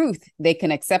of truth they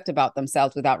can accept about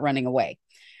themselves without running away.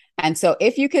 And so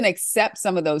if you can accept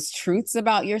some of those truths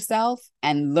about yourself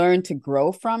and learn to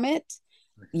grow from it,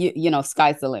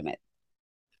 sky's the limit.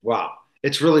 Wow.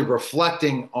 It's really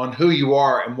reflecting on who you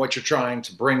are and what you're trying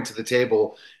to bring to the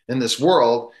table in this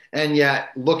world, and yet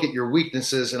look at your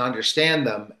weaknesses and understand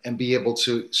them and be able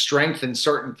to strengthen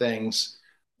certain things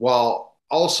while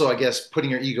also, I guess,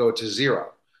 putting your ego to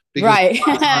zero. Because right.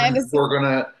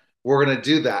 we're gonna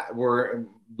do that.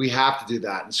 We have to do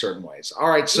that in certain ways. All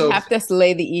right. So you have to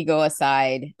lay the ego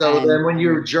aside. So then when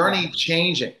your journey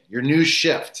changing, your new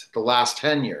shift, the last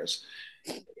 10 years,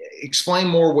 explain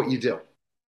more what you do.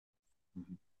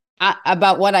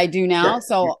 About what I do now. Sure.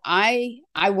 So I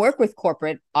work with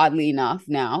corporate, oddly enough,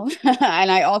 now,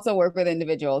 and I also work with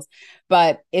individuals,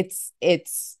 but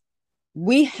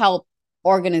we help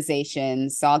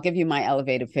organizations. So I'll give you my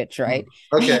elevator pitch, right?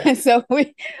 Okay. So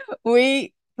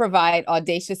we provide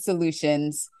audacious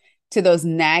solutions to those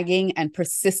nagging and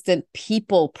persistent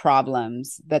people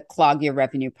problems that clog your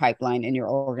revenue pipeline in your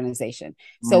organization.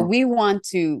 So we want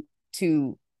to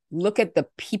to look at the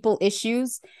people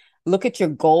issues, look at your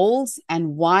goals,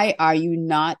 and why are you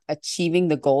not achieving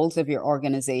the goals of your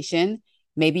organization?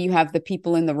 Maybe you have the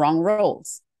people in the wrong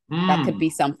roles. That could be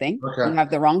something. Okay. You have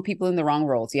the wrong people in the wrong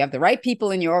roles. You have the right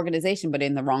people in your organization, but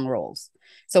in the wrong roles.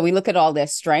 So we look at all their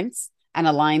strengths and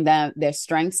align their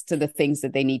strengths to the things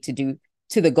that they need to do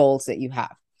to the goals that you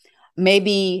have.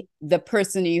 Maybe the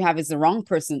person you have is the wrong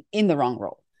person in the wrong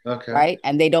role. Okay. Right.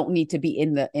 And they don't need to be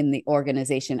in the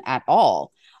organization at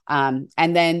all. And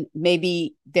then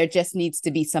maybe there just needs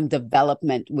to be some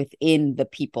development within the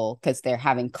people because they're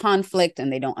having conflict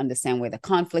and they don't understand where the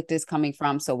conflict is coming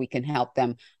from. So we can help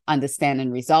them understand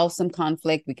and resolve some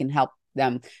conflict. We can help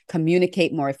them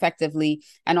communicate more effectively.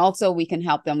 And also we can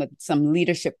help them with some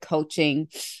leadership coaching,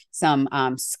 some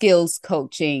skills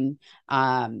coaching,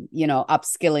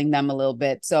 upskilling them a little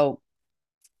bit.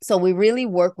 So we really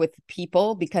work with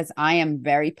people because I am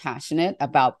very passionate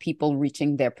about people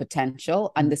reaching their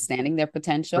potential, understanding their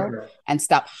potential, and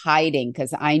stop hiding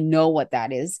because I know what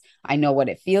that is. I know what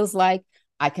it feels like.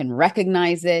 I can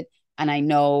recognize it. And I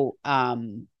know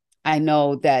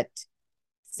that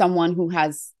someone who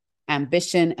has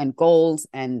ambition and goals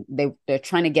and they're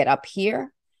trying to get up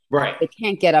here. Right. They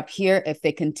can't get up here if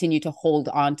they continue to hold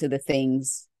on to the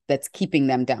things that's keeping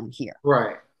them down here.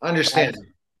 Right. Understand. Right.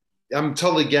 I'm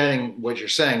totally getting what you're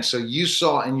saying. So you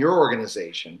saw in your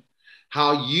organization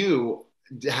how you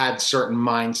had certain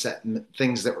mindset and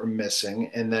things that were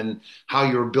missing, and then how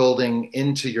you're building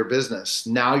into your business.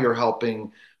 Now you're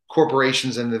helping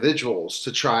corporations and individuals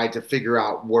to try to figure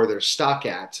out where they're stuck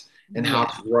at and how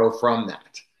to grow from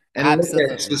that. And look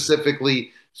at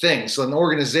specifically things. So in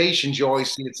organizations, you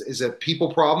always see is a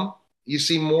people problem you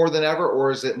see more than ever,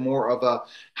 or is it more of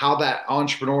how that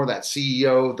entrepreneur, that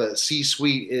CEO, the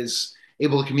C-suite is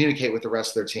able to communicate with the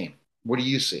rest of their team? What do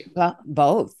you see? Well,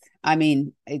 both. I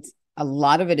mean, it's a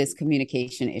lot of it is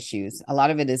communication issues. A lot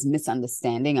of it is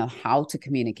misunderstanding of how to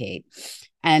communicate.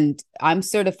 And I'm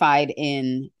certified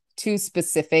in 2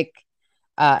 specific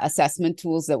assessment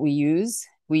tools that we use.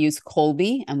 We use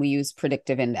Colby and we use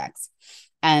Predictive Index.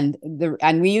 And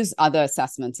we use other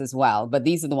assessments as well, but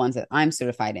these are the ones that I'm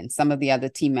certified in. Some of the other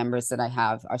team members that I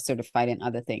have are certified in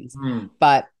other things.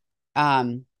 But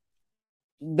the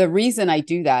reason I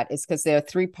do that is because there are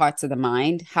 3 parts of the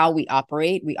mind. How we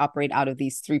operate out of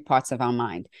these 3 parts of our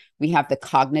mind. We have the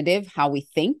cognitive, how we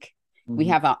think. We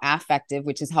have our affective,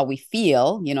 which is how we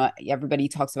feel. You know, everybody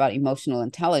talks about emotional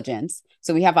intelligence.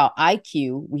 So we have our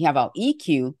IQ, we have our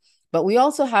EQ, but we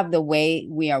also have the way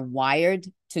we are wired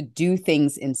to do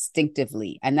things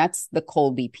instinctively. And that's the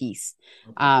Colby piece.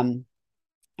 And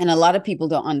a lot of people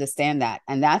don't understand that.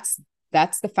 And that's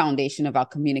the foundation of our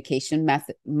communication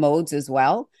modes as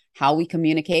well, how we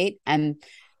communicate. And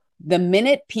the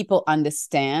minute people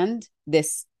understand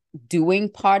this doing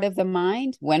part of the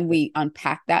mind, when we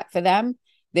unpack that for them,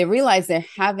 they realize they're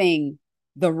having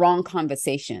the wrong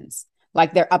conversations.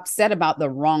 Like they're upset about the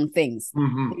wrong things.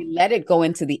 They let it go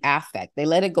into the affect. They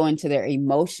let it go into their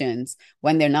emotions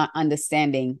when they're not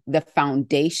understanding the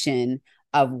foundation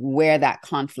of where that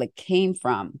conflict came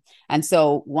from. And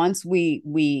so once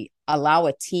we allow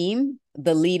a team,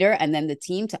 the leader and then the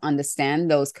team to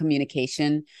understand those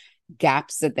communication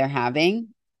gaps that they're having,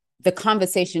 the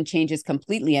conversation changes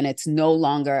completely and it's no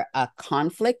longer a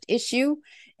conflict issue.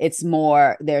 It's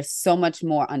more, there's so much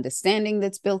more understanding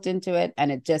that's built into it.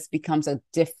 And it just becomes a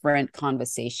different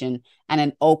conversation and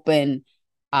an open,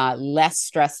 less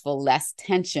stressful, less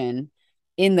tension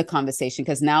in the conversation.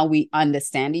 Because now we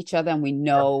understand each other and we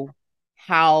know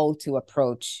how to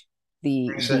approach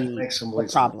the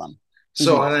problem.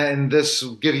 So, and this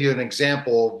will give you an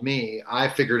example of me. I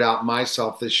figured out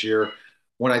myself this year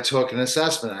when I took an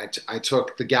assessment. I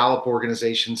took the Gallup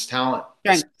organization's talent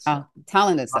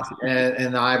assessment.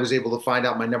 And I was able to find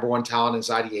out my number 1 talent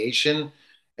is ideation.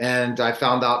 And I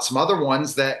found out some other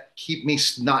ones that keep me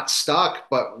not stuck,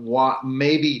 but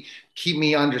maybe keep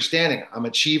me understanding. I'm an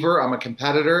achiever. I'm a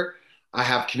competitor. I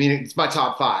have it's my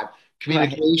top 5.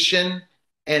 Communication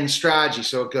and strategy.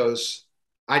 So it goes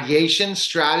ideation,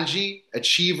 strategy,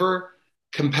 achiever,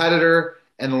 competitor,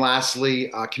 and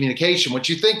lastly, communication, which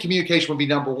you think communication would be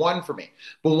number 1 for me.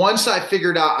 But once I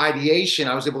figured out ideation,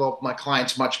 I was able to help my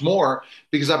clients much more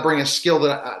because I bring a skill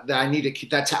that I need to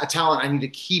keep, that's a talent I need to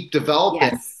keep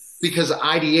developing because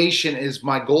ideation is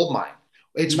my gold mine.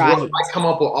 It's where I come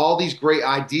up with all these great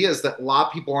ideas that a lot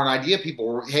of people aren't idea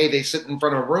people. Hey, they sit in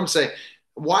front of a room and say,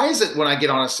 why is it when I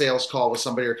get on a sales call with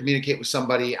somebody or communicate with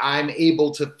somebody, I'm able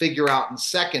to figure out in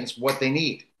seconds what they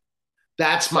need?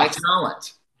 That's my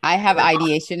talent. I have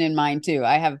ideation in mind too.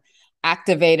 I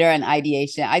activator and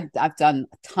ideation. I've done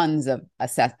tons of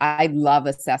I love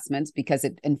assessments because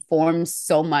it informs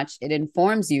so much. It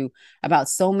informs you about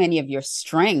so many of your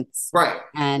strengths. Right.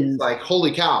 And it's like,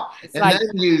 holy cow. And then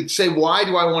you say, why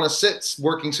do I want to sit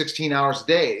working 16 hours a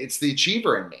day? It's the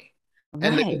achiever in me.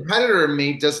 And the competitor in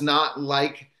me does not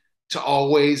like to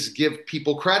always give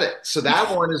people credit. So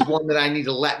that one is one that I need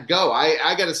to let go.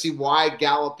 I got to see why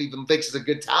Gallup even thinks it's a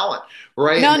good talent,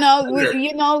 right?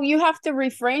 You have to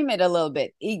reframe it a little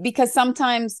bit, because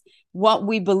sometimes what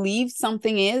we believe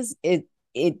something is,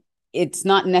 it's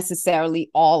not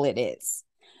necessarily all it is,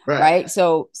 right?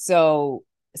 So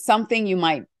something you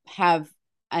might have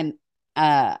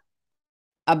a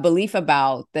belief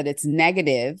about that it's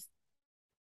negative.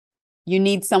 You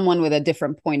need someone with a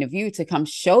different point of view to come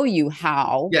show you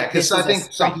how. Yeah, because I think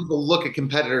some people look at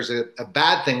competitors as a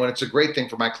bad thing when it's a great thing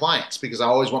for my clients, because I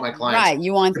always want my clients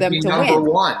you want them to number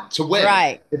win. one, to win.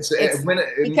 Right. It's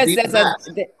because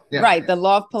there's the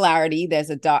law of polarity.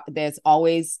 There's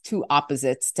always two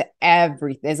opposites to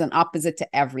there's an opposite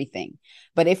to everything.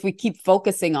 But if we keep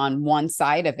focusing on one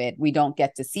side of it, we don't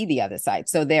get to see the other side.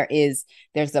 So there's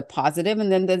a positive,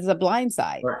 and then there's a blind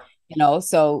side. Right.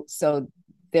 So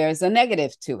there's a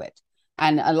negative to it.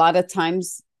 And a lot of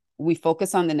times we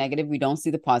focus on the negative, we don't see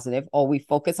the positive, or we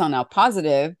focus on our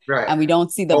positive, right, and we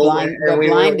don't see the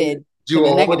blinded. Do you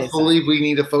always believe we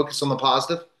need to focus on the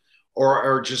positive,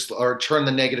 or turn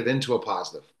the negative into a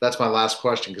positive? That's my last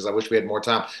question, because I wish we had more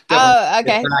time.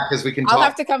 Okay. Because we can I'll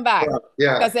have to come back.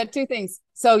 Yeah. Because there are two things.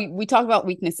 So we talk about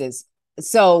weaknesses.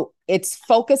 So it's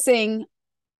focusing.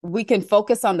 We can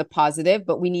focus on the positive,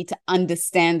 but we need to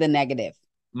understand the negative.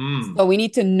 So we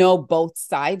need to know both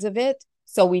sides of it,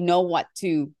 so we know what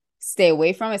to stay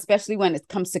away from, especially when it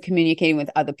comes to communicating with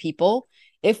other people.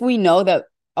 If we know that,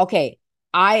 okay,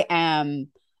 I am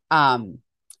an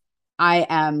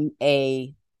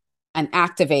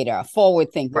activator, a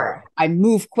forward thinker. Right. I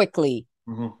move quickly,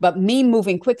 but me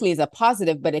moving quickly is a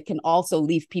positive, but it can also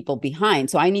leave people behind.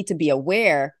 So I need to be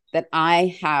aware that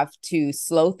I have to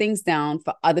slow things down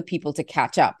for other people to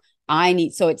catch up.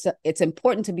 So it's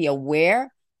important to be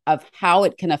aware of how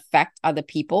it can affect other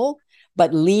people,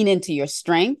 but lean into your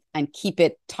strength and keep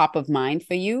it top of mind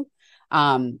for you,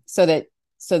 so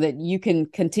that you can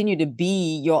continue to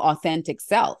be your authentic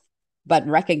self, but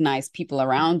recognize people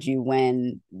around you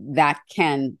when that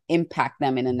can impact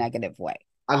them in a negative way.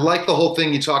 I like the whole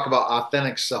thing you talk about,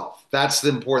 authentic self. That's the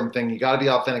important thing. You got to be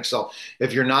authentic self.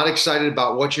 If you're not excited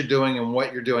about what you're doing and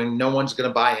what you're doing, no one's going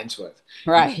to buy into it.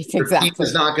 Right, Your exactly. team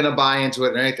is not going to buy into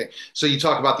it or anything. So you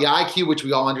talk about the IQ, which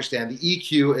we all understand. The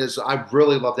EQ is, I'd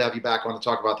really love to have you back on to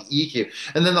talk about the EQ.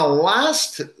 And then the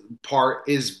last part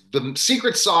is the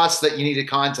secret sauce that you need to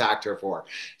contact her for.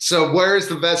 So where is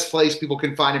the best place people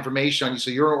can find information on you?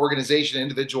 So you're an organization,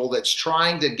 individual that's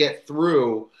trying to get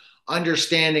through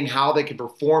understanding how they can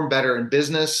perform better in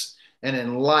business and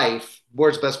in life.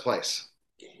 Where's the best place?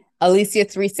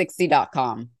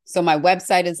 Alicia360.com. So my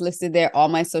website is listed there. All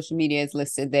my social media is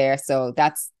listed there. So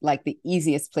that's like the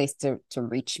easiest place to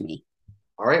reach me.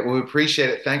 All right. Well, we appreciate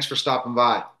it. Thanks for stopping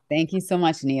by. Thank you so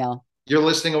much, Neil. You're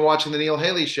listening and watching The Neil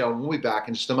Haley Show. We'll be back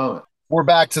in just a moment. We're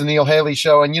back to The Neil Haley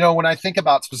Show. And, when I think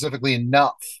about specifically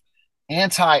enough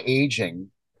anti-aging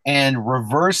and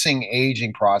reversing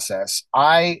aging process,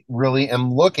 I really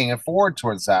am looking forward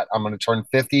towards that. I'm going to turn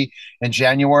 50 in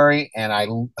January, and I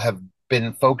have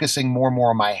been focusing more and more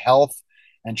on my health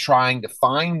and trying to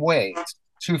find ways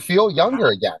to feel younger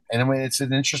again. And I mean, it's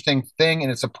an interesting thing,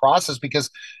 and it's a process,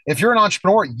 because if you're an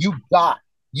entrepreneur,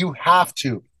 you have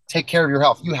to take care of your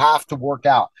health. You have to work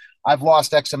out. I've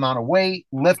lost X amount of weight,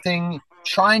 lifting,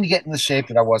 trying to get in the shape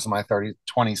that I was in my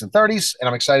 20s and 30s. And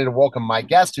I'm excited to welcome my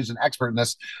guest, who's an expert in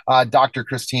this, Dr.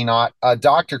 Chastaine.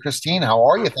 Dr. Chastaine, how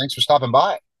are you? Thanks for stopping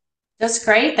by. That's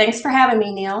great. Thanks for having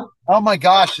me, Neil. Oh my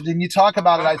gosh. Didn't you talk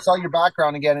about it? I saw your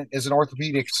background again as an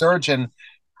orthopedic surgeon.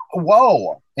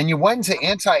 Whoa. And you went into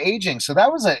anti-aging. So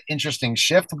that was an interesting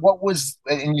shift.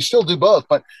 And you still do both,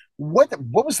 but what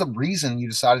was the reason you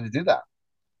decided to do that?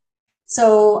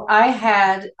 So I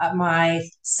had my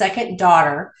second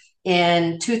daughter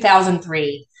in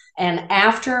 2003. And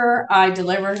after I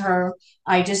delivered her,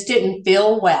 I just didn't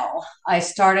feel well. I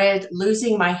started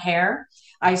losing my hair.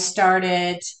 I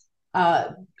started,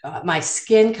 my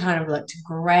skin kind of looked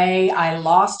gray. I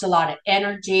lost a lot of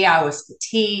energy. I was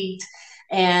fatigued.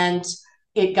 And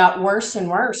it got worse and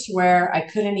worse, where I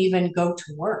couldn't even go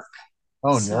to work.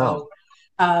 Oh, no.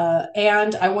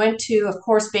 And I went to, of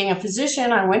course, being a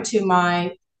physician, I went to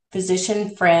my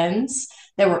physician friends.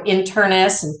 They were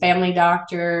internists and family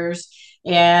doctors.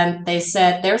 And they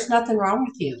said, there's nothing wrong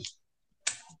with you.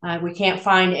 We can't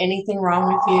find anything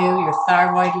wrong with you. Your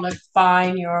thyroid looked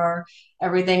fine.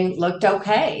 Everything looked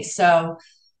okay. So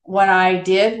what I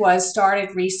did was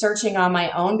started researching on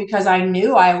my own because I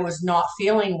knew I was not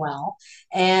feeling well.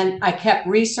 And I kept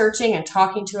researching and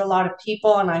talking to a lot of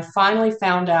people. And I finally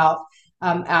found out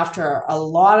after a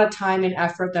lot of time and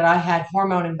effort that I had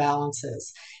hormone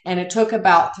imbalances. And it took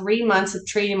about 3 months of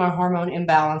treating my hormone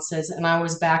imbalances, and I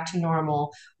was back to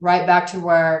normal, right back to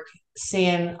work,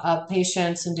 seeing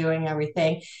patients and doing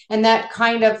everything. And that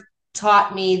kind of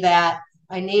taught me that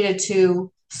I needed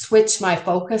to switch my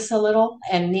focus a little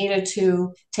and needed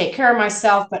to take care of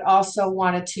myself, but also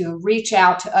wanted to reach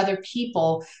out to other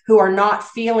people who are not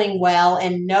feeling well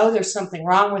and know there's something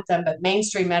wrong with them, but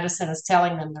mainstream medicine is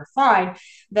telling them they're fine.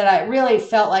 That I really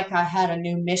felt like I had a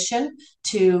new mission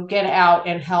to get out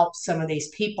and help some of these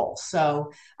people.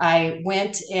 So I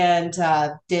went and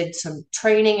did some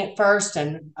training at first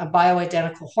and a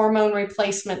bioidentical hormone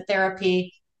replacement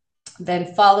therapy,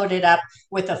 then followed it up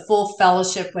with a full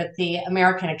fellowship with the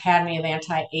American Academy of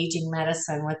Anti-Aging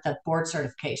Medicine with the board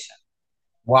certification.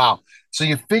 Wow. So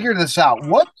you figured this out.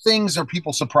 What things are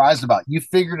people surprised about? You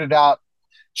figured it out,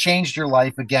 changed your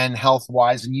life again, health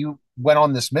wise, and you went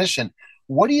on this mission.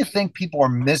 What do you think people are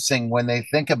missing when they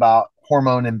think about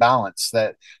hormone imbalance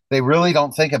that they really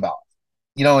don't think about?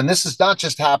 And this is not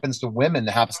just happens to women,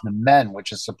 it happens to men,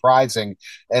 which is surprising.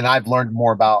 And I've learned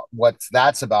more about what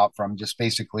that's about from just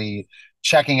basically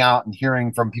checking out and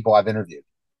hearing from people I've interviewed.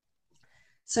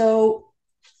 So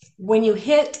when you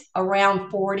hit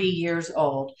around 40 years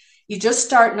old, you just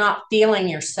start not feeling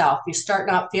yourself. You start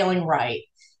not feeling right.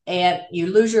 And you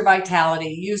lose your vitality,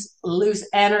 you lose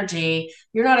energy.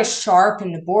 You're not as sharp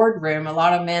in the boardroom. A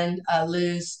lot of men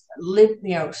lose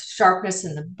sharpness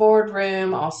in the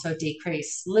boardroom, also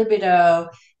decrease libido,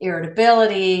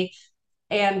 irritability.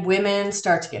 And women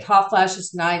start to get hot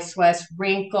flashes, night sweats,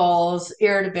 wrinkles,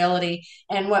 irritability.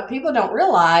 And what people don't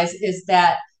realize is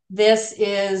that this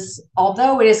is,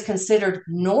 although it is considered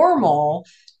normal,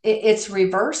 it's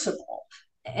reversible.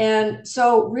 And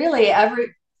so really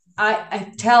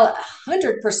I tell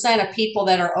 100% of people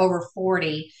that are over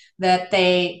 40 that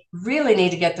they really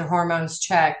need to get their hormones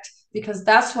checked, because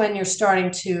that's when you're starting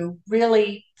to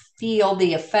really feel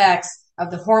the effects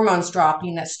of the hormones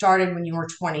dropping that started when you were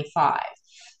 25.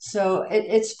 So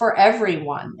it's for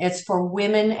everyone. It's for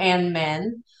women and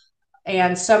men.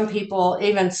 And some people,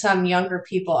 even some younger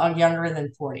people, are younger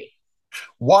than 40.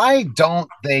 Why don't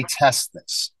they test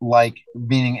this, like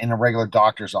meaning in a regular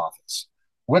doctor's office?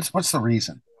 What's the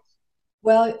reason?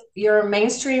 Well, your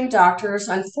mainstream doctors,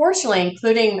 unfortunately,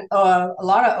 including a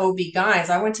lot of OB guys.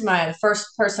 The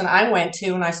first person I went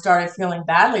to when I started feeling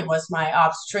badly was my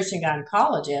obstetrician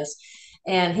gynecologist.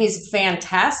 And he's a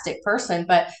fantastic person,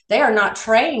 but they are not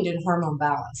trained in hormone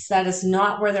balance. That is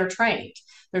not where they're trained.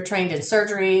 They're trained in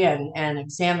surgery and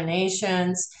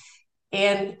examinations.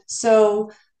 And so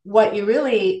what you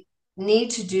really need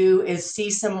to do is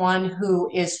see someone who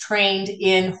is trained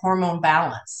in hormone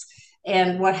balance.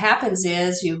 And what happens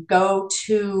is a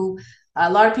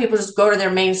lot of people just go to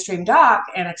their mainstream doc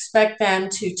and expect them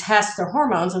to test their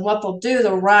hormones. And what they'll do,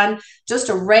 they'll run just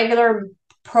a regular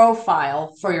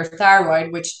profile for your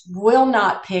thyroid, which will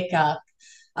not pick up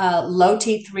low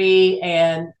T3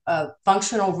 and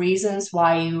functional reasons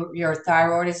why your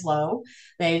thyroid is low.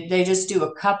 They just do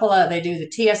they do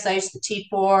the TSH, the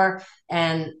T4,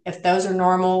 and if those are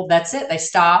normal, that's it. They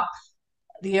stop.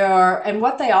 And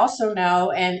what they also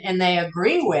know and they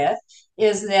agree with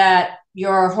is that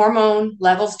your hormone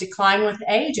levels decline with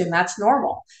age, and that's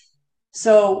normal.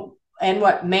 So, and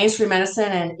what mainstream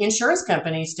medicine and insurance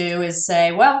companies do is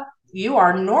say, well, you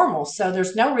are normal, so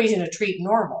there's no reason to treat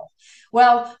normal.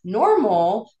 Well,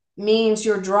 normal means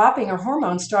you're dropping your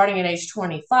hormones starting at age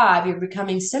 25, you're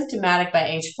becoming symptomatic by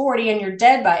age 40, and you're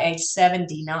dead by age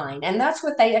 79. And that's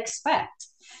what they expect.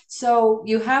 So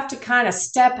you have to kind of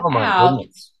step out.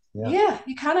 Goodness. Yeah,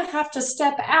 you kind of have to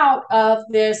step out of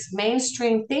this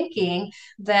mainstream thinking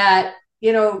that,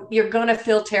 you're going to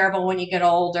feel terrible when you get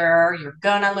older. You're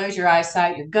going to lose your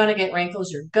eyesight. You're going to get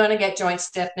wrinkles. You're going to get joint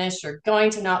stiffness. You're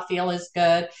going to not feel as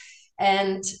good.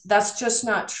 And that's just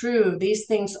not true. These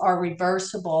things are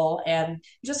reversible. And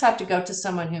you just have to go to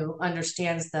someone who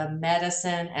understands the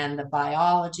medicine and the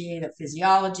biology, the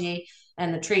physiology,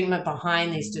 and the treatment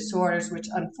behind these disorders, which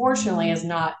unfortunately is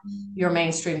not your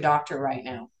mainstream doctor right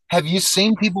now. Have you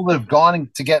seen people that have gone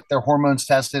to get their hormones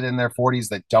tested in their 40s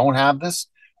that don't have this,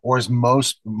 or is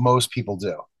most people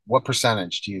do? What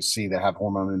percentage do you see that have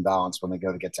hormone imbalance when they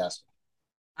go to get tested?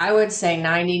 I would say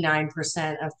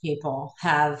 99% of people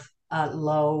have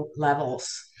low levels.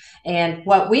 And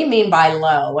what we mean by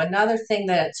low, another thing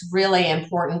that's really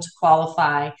important to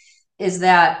qualify is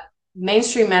that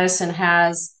mainstream medicine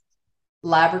has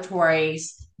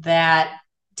laboratories that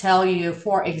tell you,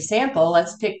 for example,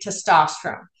 let's pick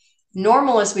testosterone.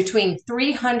 Normal is between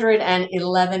 300 and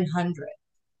 1100.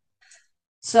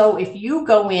 So if you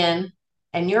go in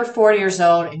and you're 40 years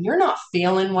old and you're not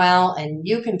feeling well, and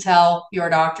you can tell your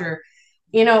doctor,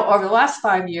 over the last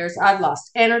 5 years, I've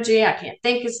lost energy. I can't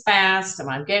think as fast.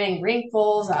 I'm getting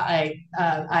wrinkles.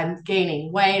 I'm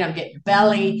gaining weight. I'm getting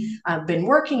belly. I've been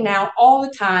working out all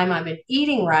the time. I've been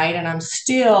eating right, and I'm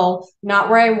still not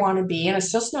where I want to be. And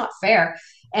it's just not fair.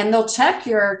 And they'll check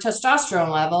your testosterone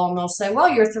level and they'll say, well,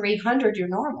 you're 300, you're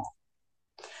normal.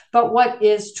 But what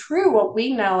is true, what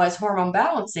we know as hormone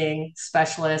balancing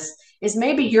specialists, is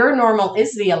maybe your normal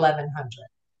is the 1100.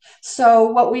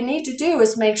 So what we need to do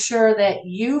is make sure that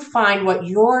you find what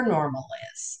your normal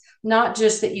is, not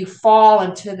just that you fall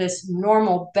into this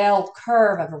normal bell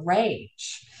curve of a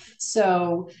range.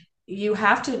 So you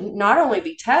have to not only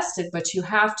be tested, but you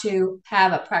have to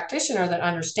have a practitioner that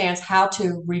understands how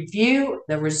to review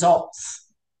the results.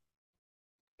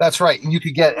 That's right. And you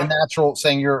could get a natural,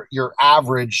 saying your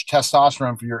average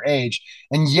testosterone for your age.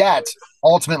 And yet,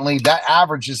 ultimately, that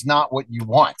average is not what you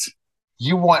want.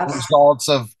 You want results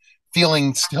of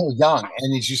feeling still young.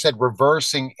 And as you said,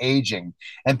 reversing aging.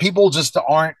 And people just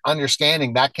aren't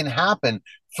understanding that can happen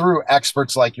through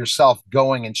experts like yourself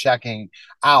going and checking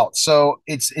out. So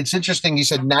it's interesting. You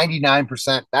said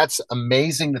 99%. That's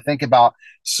amazing to think about.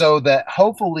 So that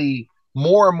hopefully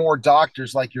more and more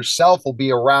doctors like yourself will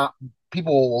be around.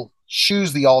 People will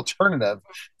choose the alternative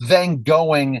than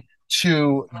going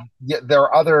to, there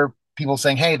are other people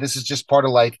saying, hey, this is just part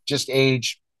of life, just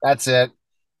age, that's it.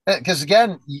 Because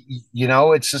again,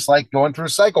 it's just like going through a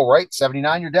cycle, right?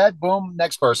 79, you're dead, boom,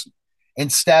 next person.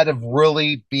 Instead of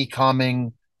really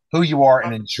becoming who you are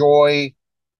and enjoy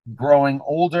growing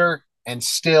older and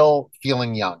still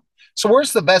feeling young. So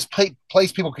where's the best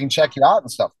place people can check you out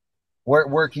and stuff?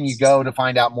 Where can you go to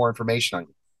find out more information on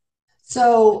you?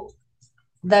 So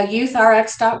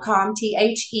theyouthrx.com,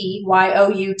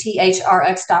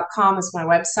 TheYouThrX.com is my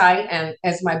website and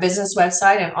as my business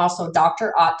website, and also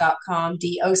drott.com,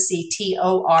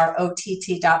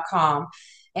 DOCTOROTT.com.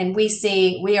 And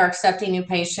we are accepting new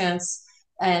patients,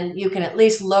 and you can at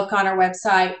least look on our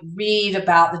website, read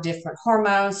about the different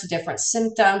hormones, the different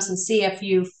symptoms, and see if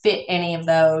you fit any of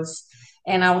those.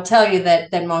 And I will tell you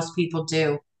that most people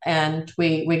do. And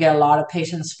we get a lot of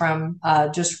patients from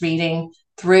just reading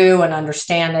through and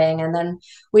understanding. And then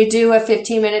we do a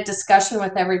 15-minute discussion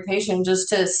with every patient just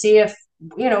to see if,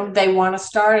 they want to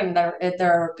start and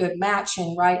they're a good match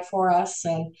and right for us.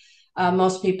 And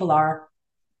most people are.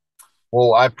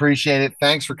 Well, I appreciate it.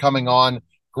 Thanks for coming on.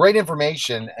 Great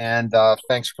information. And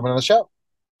thanks for coming on the show.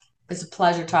 It's a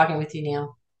pleasure talking with you,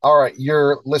 Neil. All right.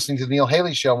 You're listening to the Neil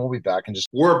Haley Show, and we'll be back in just.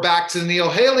 We're back to the Neil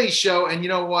Haley Show. And you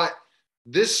know what?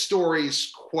 This story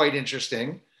is quite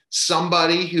interesting.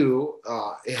 Somebody who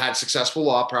had successful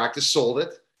law practice, sold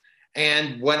it,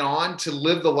 and went on to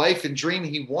live the life and dream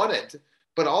he wanted,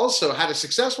 but also had a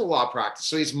successful law practice.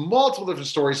 So he's multiple different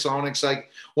stories. So I'm excited.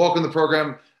 Welcome to the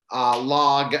program,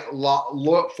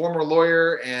 former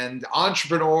lawyer and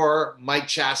entrepreneur, Mike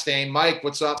Chastaine. Mike,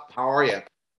 what's up? How are you?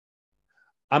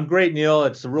 I'm great, Neil.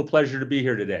 It's a real pleasure to be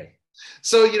here today.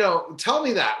 So, tell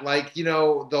me that,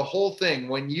 the whole thing,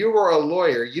 when you were a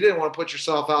lawyer, you didn't want to put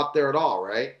yourself out there at all,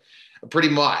 right? Pretty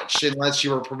much, unless you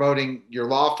were promoting your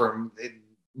law firm.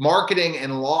 Marketing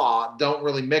and law don't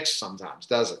really mix sometimes,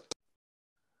 does it?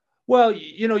 Well,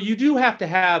 you do have to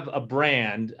have a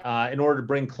brand in order to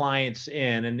bring clients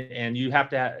in, and you have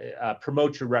to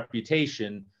promote your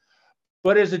reputation.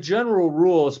 But as a general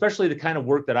rule, especially the kind of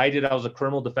work that I did, I was a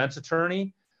criminal defense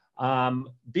attorney.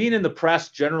 Being in the press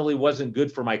generally wasn't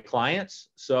good for my clients.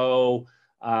 So,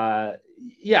 I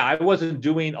wasn't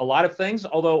doing a lot of things,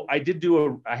 although I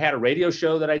had a radio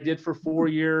show that I did for 4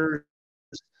 years.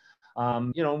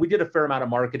 We did a fair amount of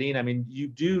marketing. I mean, you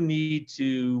do need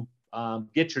to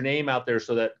get your name out there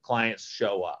so that clients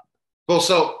show up. Well,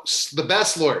 so the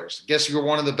best lawyers, I guess you were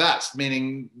one of the best,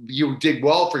 meaning you did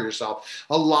well for yourself.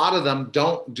 A lot of them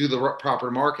don't do the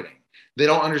proper marketing. They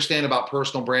don't understand about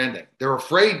personal branding. They're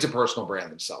afraid to personal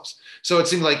brand themselves. So it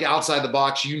seemed like outside the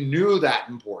box, you knew that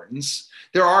importance.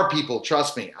 There are people,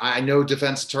 trust me, I know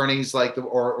defense attorneys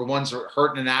or ones that are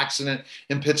hurt in an accident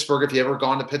in Pittsburgh. If you ever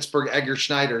gone to Pittsburgh, Edgar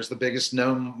Schneider is the biggest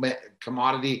known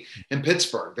commodity in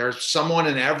Pittsburgh. There's someone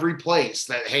in every place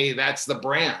that, hey, that's the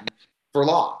brand for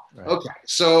law. Right. Okay.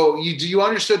 So do you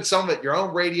understood some of it, your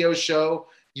own radio show,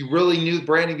 you really knew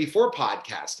branding before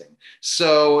podcasting.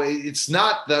 So it's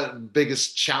not the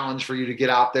biggest challenge for you to get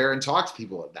out there and talk to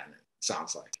people at that, it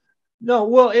sounds like. No,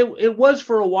 well, it was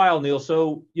for a while, Neil.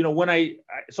 So, when I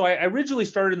originally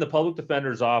started in the public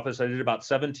defender's office. I did about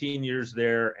 17 years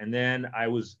there. And then I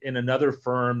was in another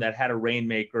firm that had a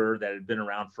rainmaker that had been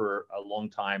around for a long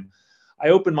time. I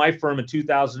opened my firm in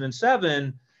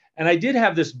 2007. And I did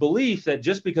have this belief that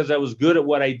just because I was good at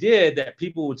what I did, that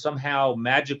people would somehow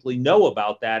magically know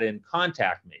about that and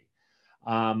contact me.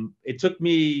 It took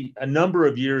me a number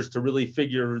of years to really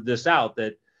figure this out,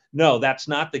 that no, that's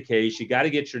not the case. You got to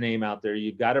get your name out there.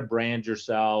 You've got to brand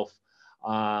yourself.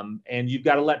 And you've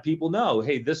got to let people know,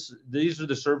 hey, these are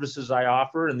the services I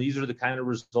offer, and these are the kind of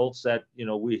results that,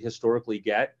 we historically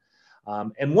get.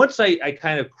 And once I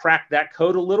kind of cracked that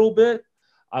code a little bit,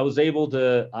 I was able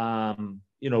to,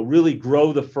 really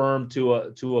grow the firm to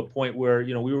a point where,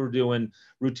 we were doing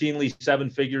routinely 7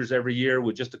 figures every year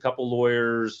with just a couple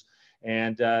lawyers.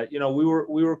 And, we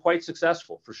were quite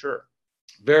successful for sure.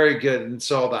 Very good. And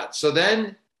that. So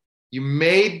then you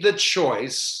made the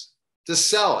choice to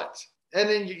sell it. And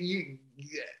then you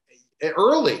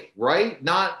early, right?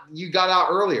 You got out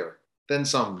earlier than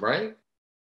some, right?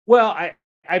 Well,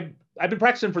 I've been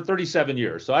practicing for 37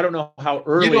 years, so I don't know how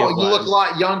early it was. You look a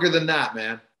lot younger than that,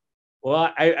 man.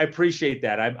 Well, I appreciate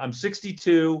that. I'm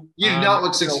 62. You do not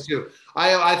look 62.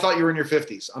 I thought you were in your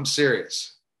 50s. I'm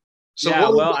serious. So yeah,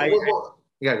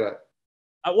 go ahead.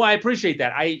 Well, I appreciate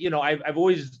that. I've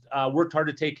always worked hard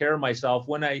to take care of myself.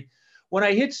 When I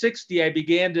hit 60, I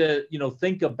began to,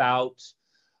 think about,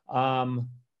 were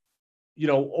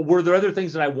there other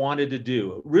things that I wanted to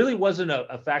do? It really wasn't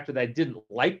a factor that I didn't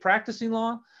like practicing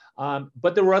law,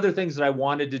 but there were other things that I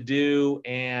wanted to do.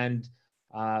 And,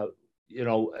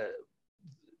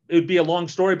 it would be a long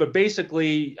story, but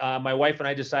basically my wife and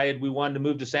I decided we wanted to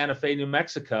move to Santa Fe, New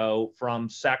Mexico from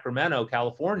Sacramento,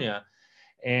 California.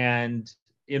 And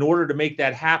in order to make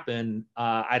that happen,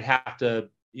 I'd have to,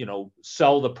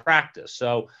 sell the practice.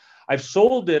 So I've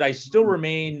sold it. I still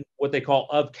remain what they call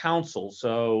of counsel.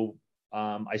 So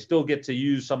I still get to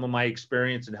use some of my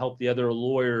experience and help the other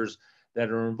lawyers that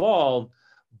are involved.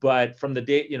 But from the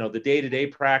day-to-day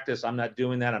practice, I'm not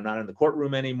doing that. I'm not in the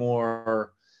courtroom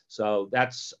anymore. So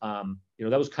that's, that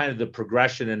was kind of the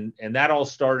progression. And that all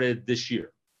started this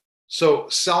year. So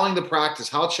selling the practice,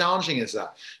 how challenging is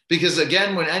that? Because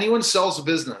again, when anyone sells a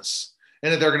business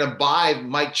and if they're going to buy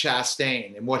Mike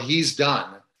Chastaine and what he's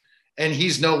done, and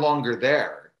he's no longer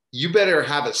there, you better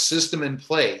have a system in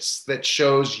place that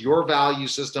shows your value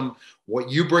system, what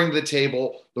you bring to the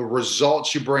table, the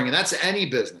results you bring. And that's any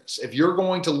business. If you're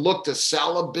going to look to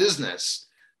sell a business,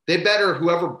 they better,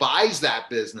 whoever buys that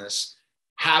business,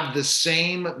 have the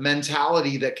same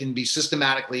mentality that can be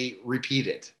systematically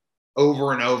repeated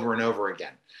over and over and over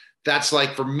again. That's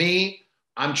like, for me,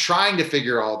 I'm trying to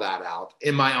figure all that out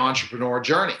in my entrepreneur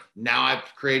journey. Now I've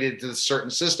created a certain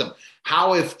system.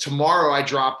 How if tomorrow I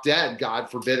drop dead, God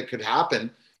forbid it could happen,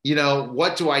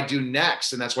 what do I do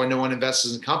next? And that's why no one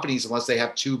invests in companies unless they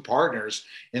have 2 partners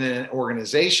in an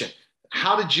organization.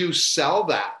 How did you sell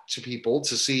that to people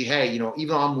to see, hey, even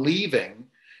though I'm leaving,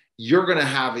 you're going to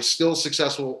have a still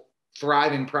successful,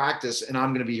 thriving practice, and I'm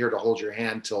going to be here to hold your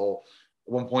hand till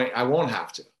one point I won't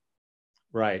have to.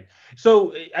 Right.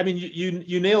 So, I mean,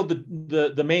 you nailed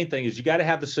the main thing is you got to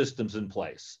have the systems in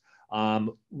place.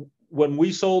 When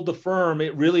we sold the firm,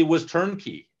 it really was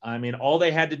turnkey. I mean, all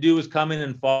they had to do was come in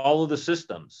and follow the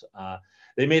systems.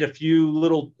 They made a few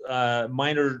little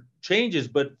minor changes,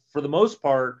 but for the most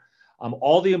part,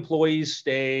 all the employees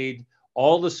stayed,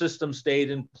 all the systems stayed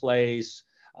in place.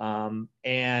 And,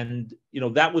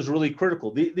 that was really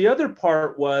critical. The other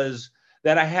part was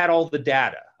that I had all the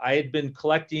data. I had been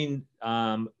collecting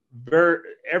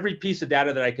every piece of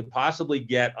data that I could possibly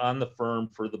get on the firm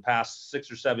for the past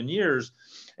 6 or 7 years.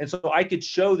 And so I could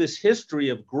show this history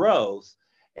of growth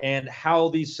and how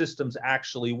these systems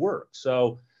actually work.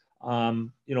 So,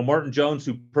 Martin Jones,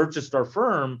 who purchased our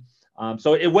firm,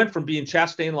 so it went from being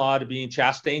Chastaine Law to being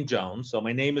Chastaine Jones. So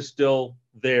my name is still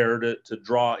there to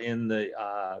draw in the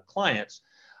clients.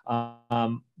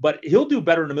 But he'll do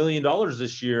better than $1 million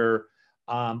this year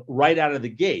right out of the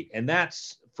gate. And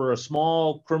that's, for a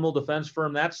small criminal defense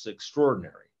firm, that's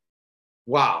extraordinary.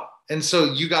 Wow. And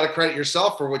so you got to credit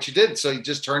yourself for what you did. So you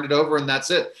just turned it over and that's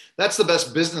it. That's the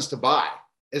best business to buy,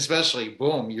 especially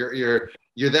boom, you're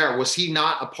there. Was he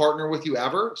not a partner with you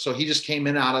ever? So he just came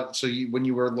in when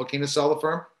you were looking to sell the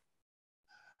firm?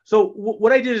 So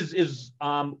what I did is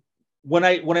when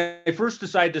I first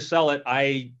decided to sell it,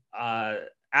 I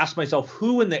asked myself,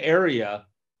 who in the area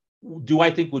do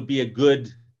I think would be a good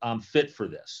fit for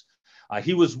this?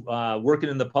 He was working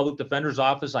in the public defender's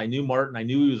office. I knew Martin. I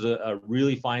knew he was a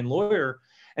really fine lawyer.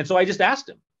 And so I just asked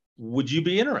him, would you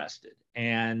be interested?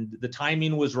 And the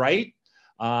timing was right.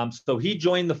 So he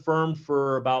joined the firm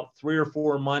for about 3 or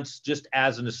 4 months just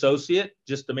as an associate,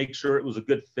 just to make sure it was a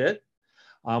good fit.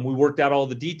 We worked out all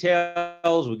the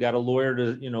details. We got a lawyer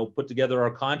to, put together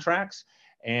our contracts.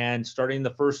 And starting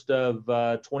the 1st of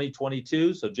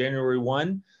 2022, so January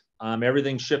 1,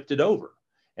 everything shifted over.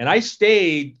 And I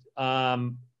stayed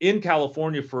in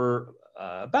California for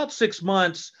about 6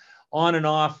 months on and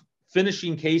off,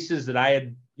 finishing cases that I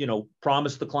had,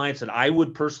 promised the clients that I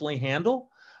would personally handle.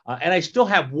 And I still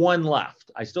have one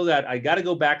left. I got to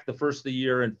go back the first of the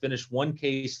year and finish one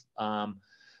case to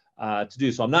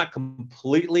do. So I'm not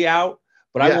completely out,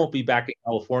 but I won't be back in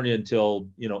California until,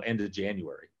 end of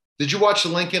January. Did you watch The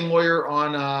Lincoln Lawyer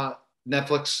on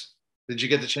Netflix? Did you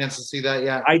get the chance to see that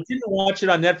yet? I didn't watch it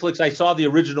on Netflix. I saw the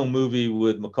original movie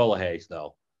with McConaughey,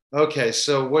 though. Okay,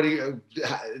 so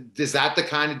is that the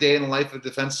kind of day in the life of a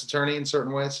defense attorney in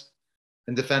certain ways?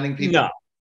 In defending people?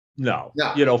 No.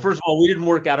 First of all, we didn't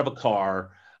work out of a car.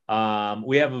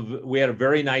 We had a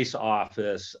very nice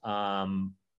office.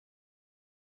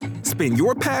 Spin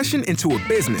your passion into a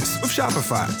business with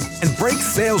Shopify and break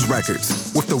sales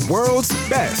records with the world's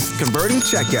best converting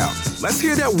checkout. Let's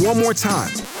hear that one more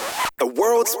time. The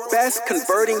world's best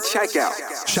converting checkout.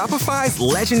 Shopify's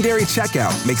legendary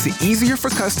checkout makes it easier for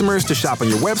customers to shop on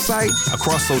your website,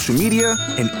 across social media,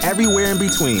 and everywhere in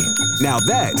between. Now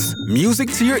that's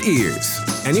music to your ears.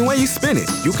 Any way you spin it,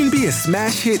 you can be a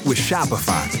smash hit with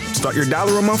Shopify. Start your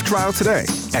 $1 a month trial today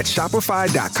at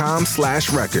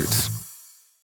shopify.com/records.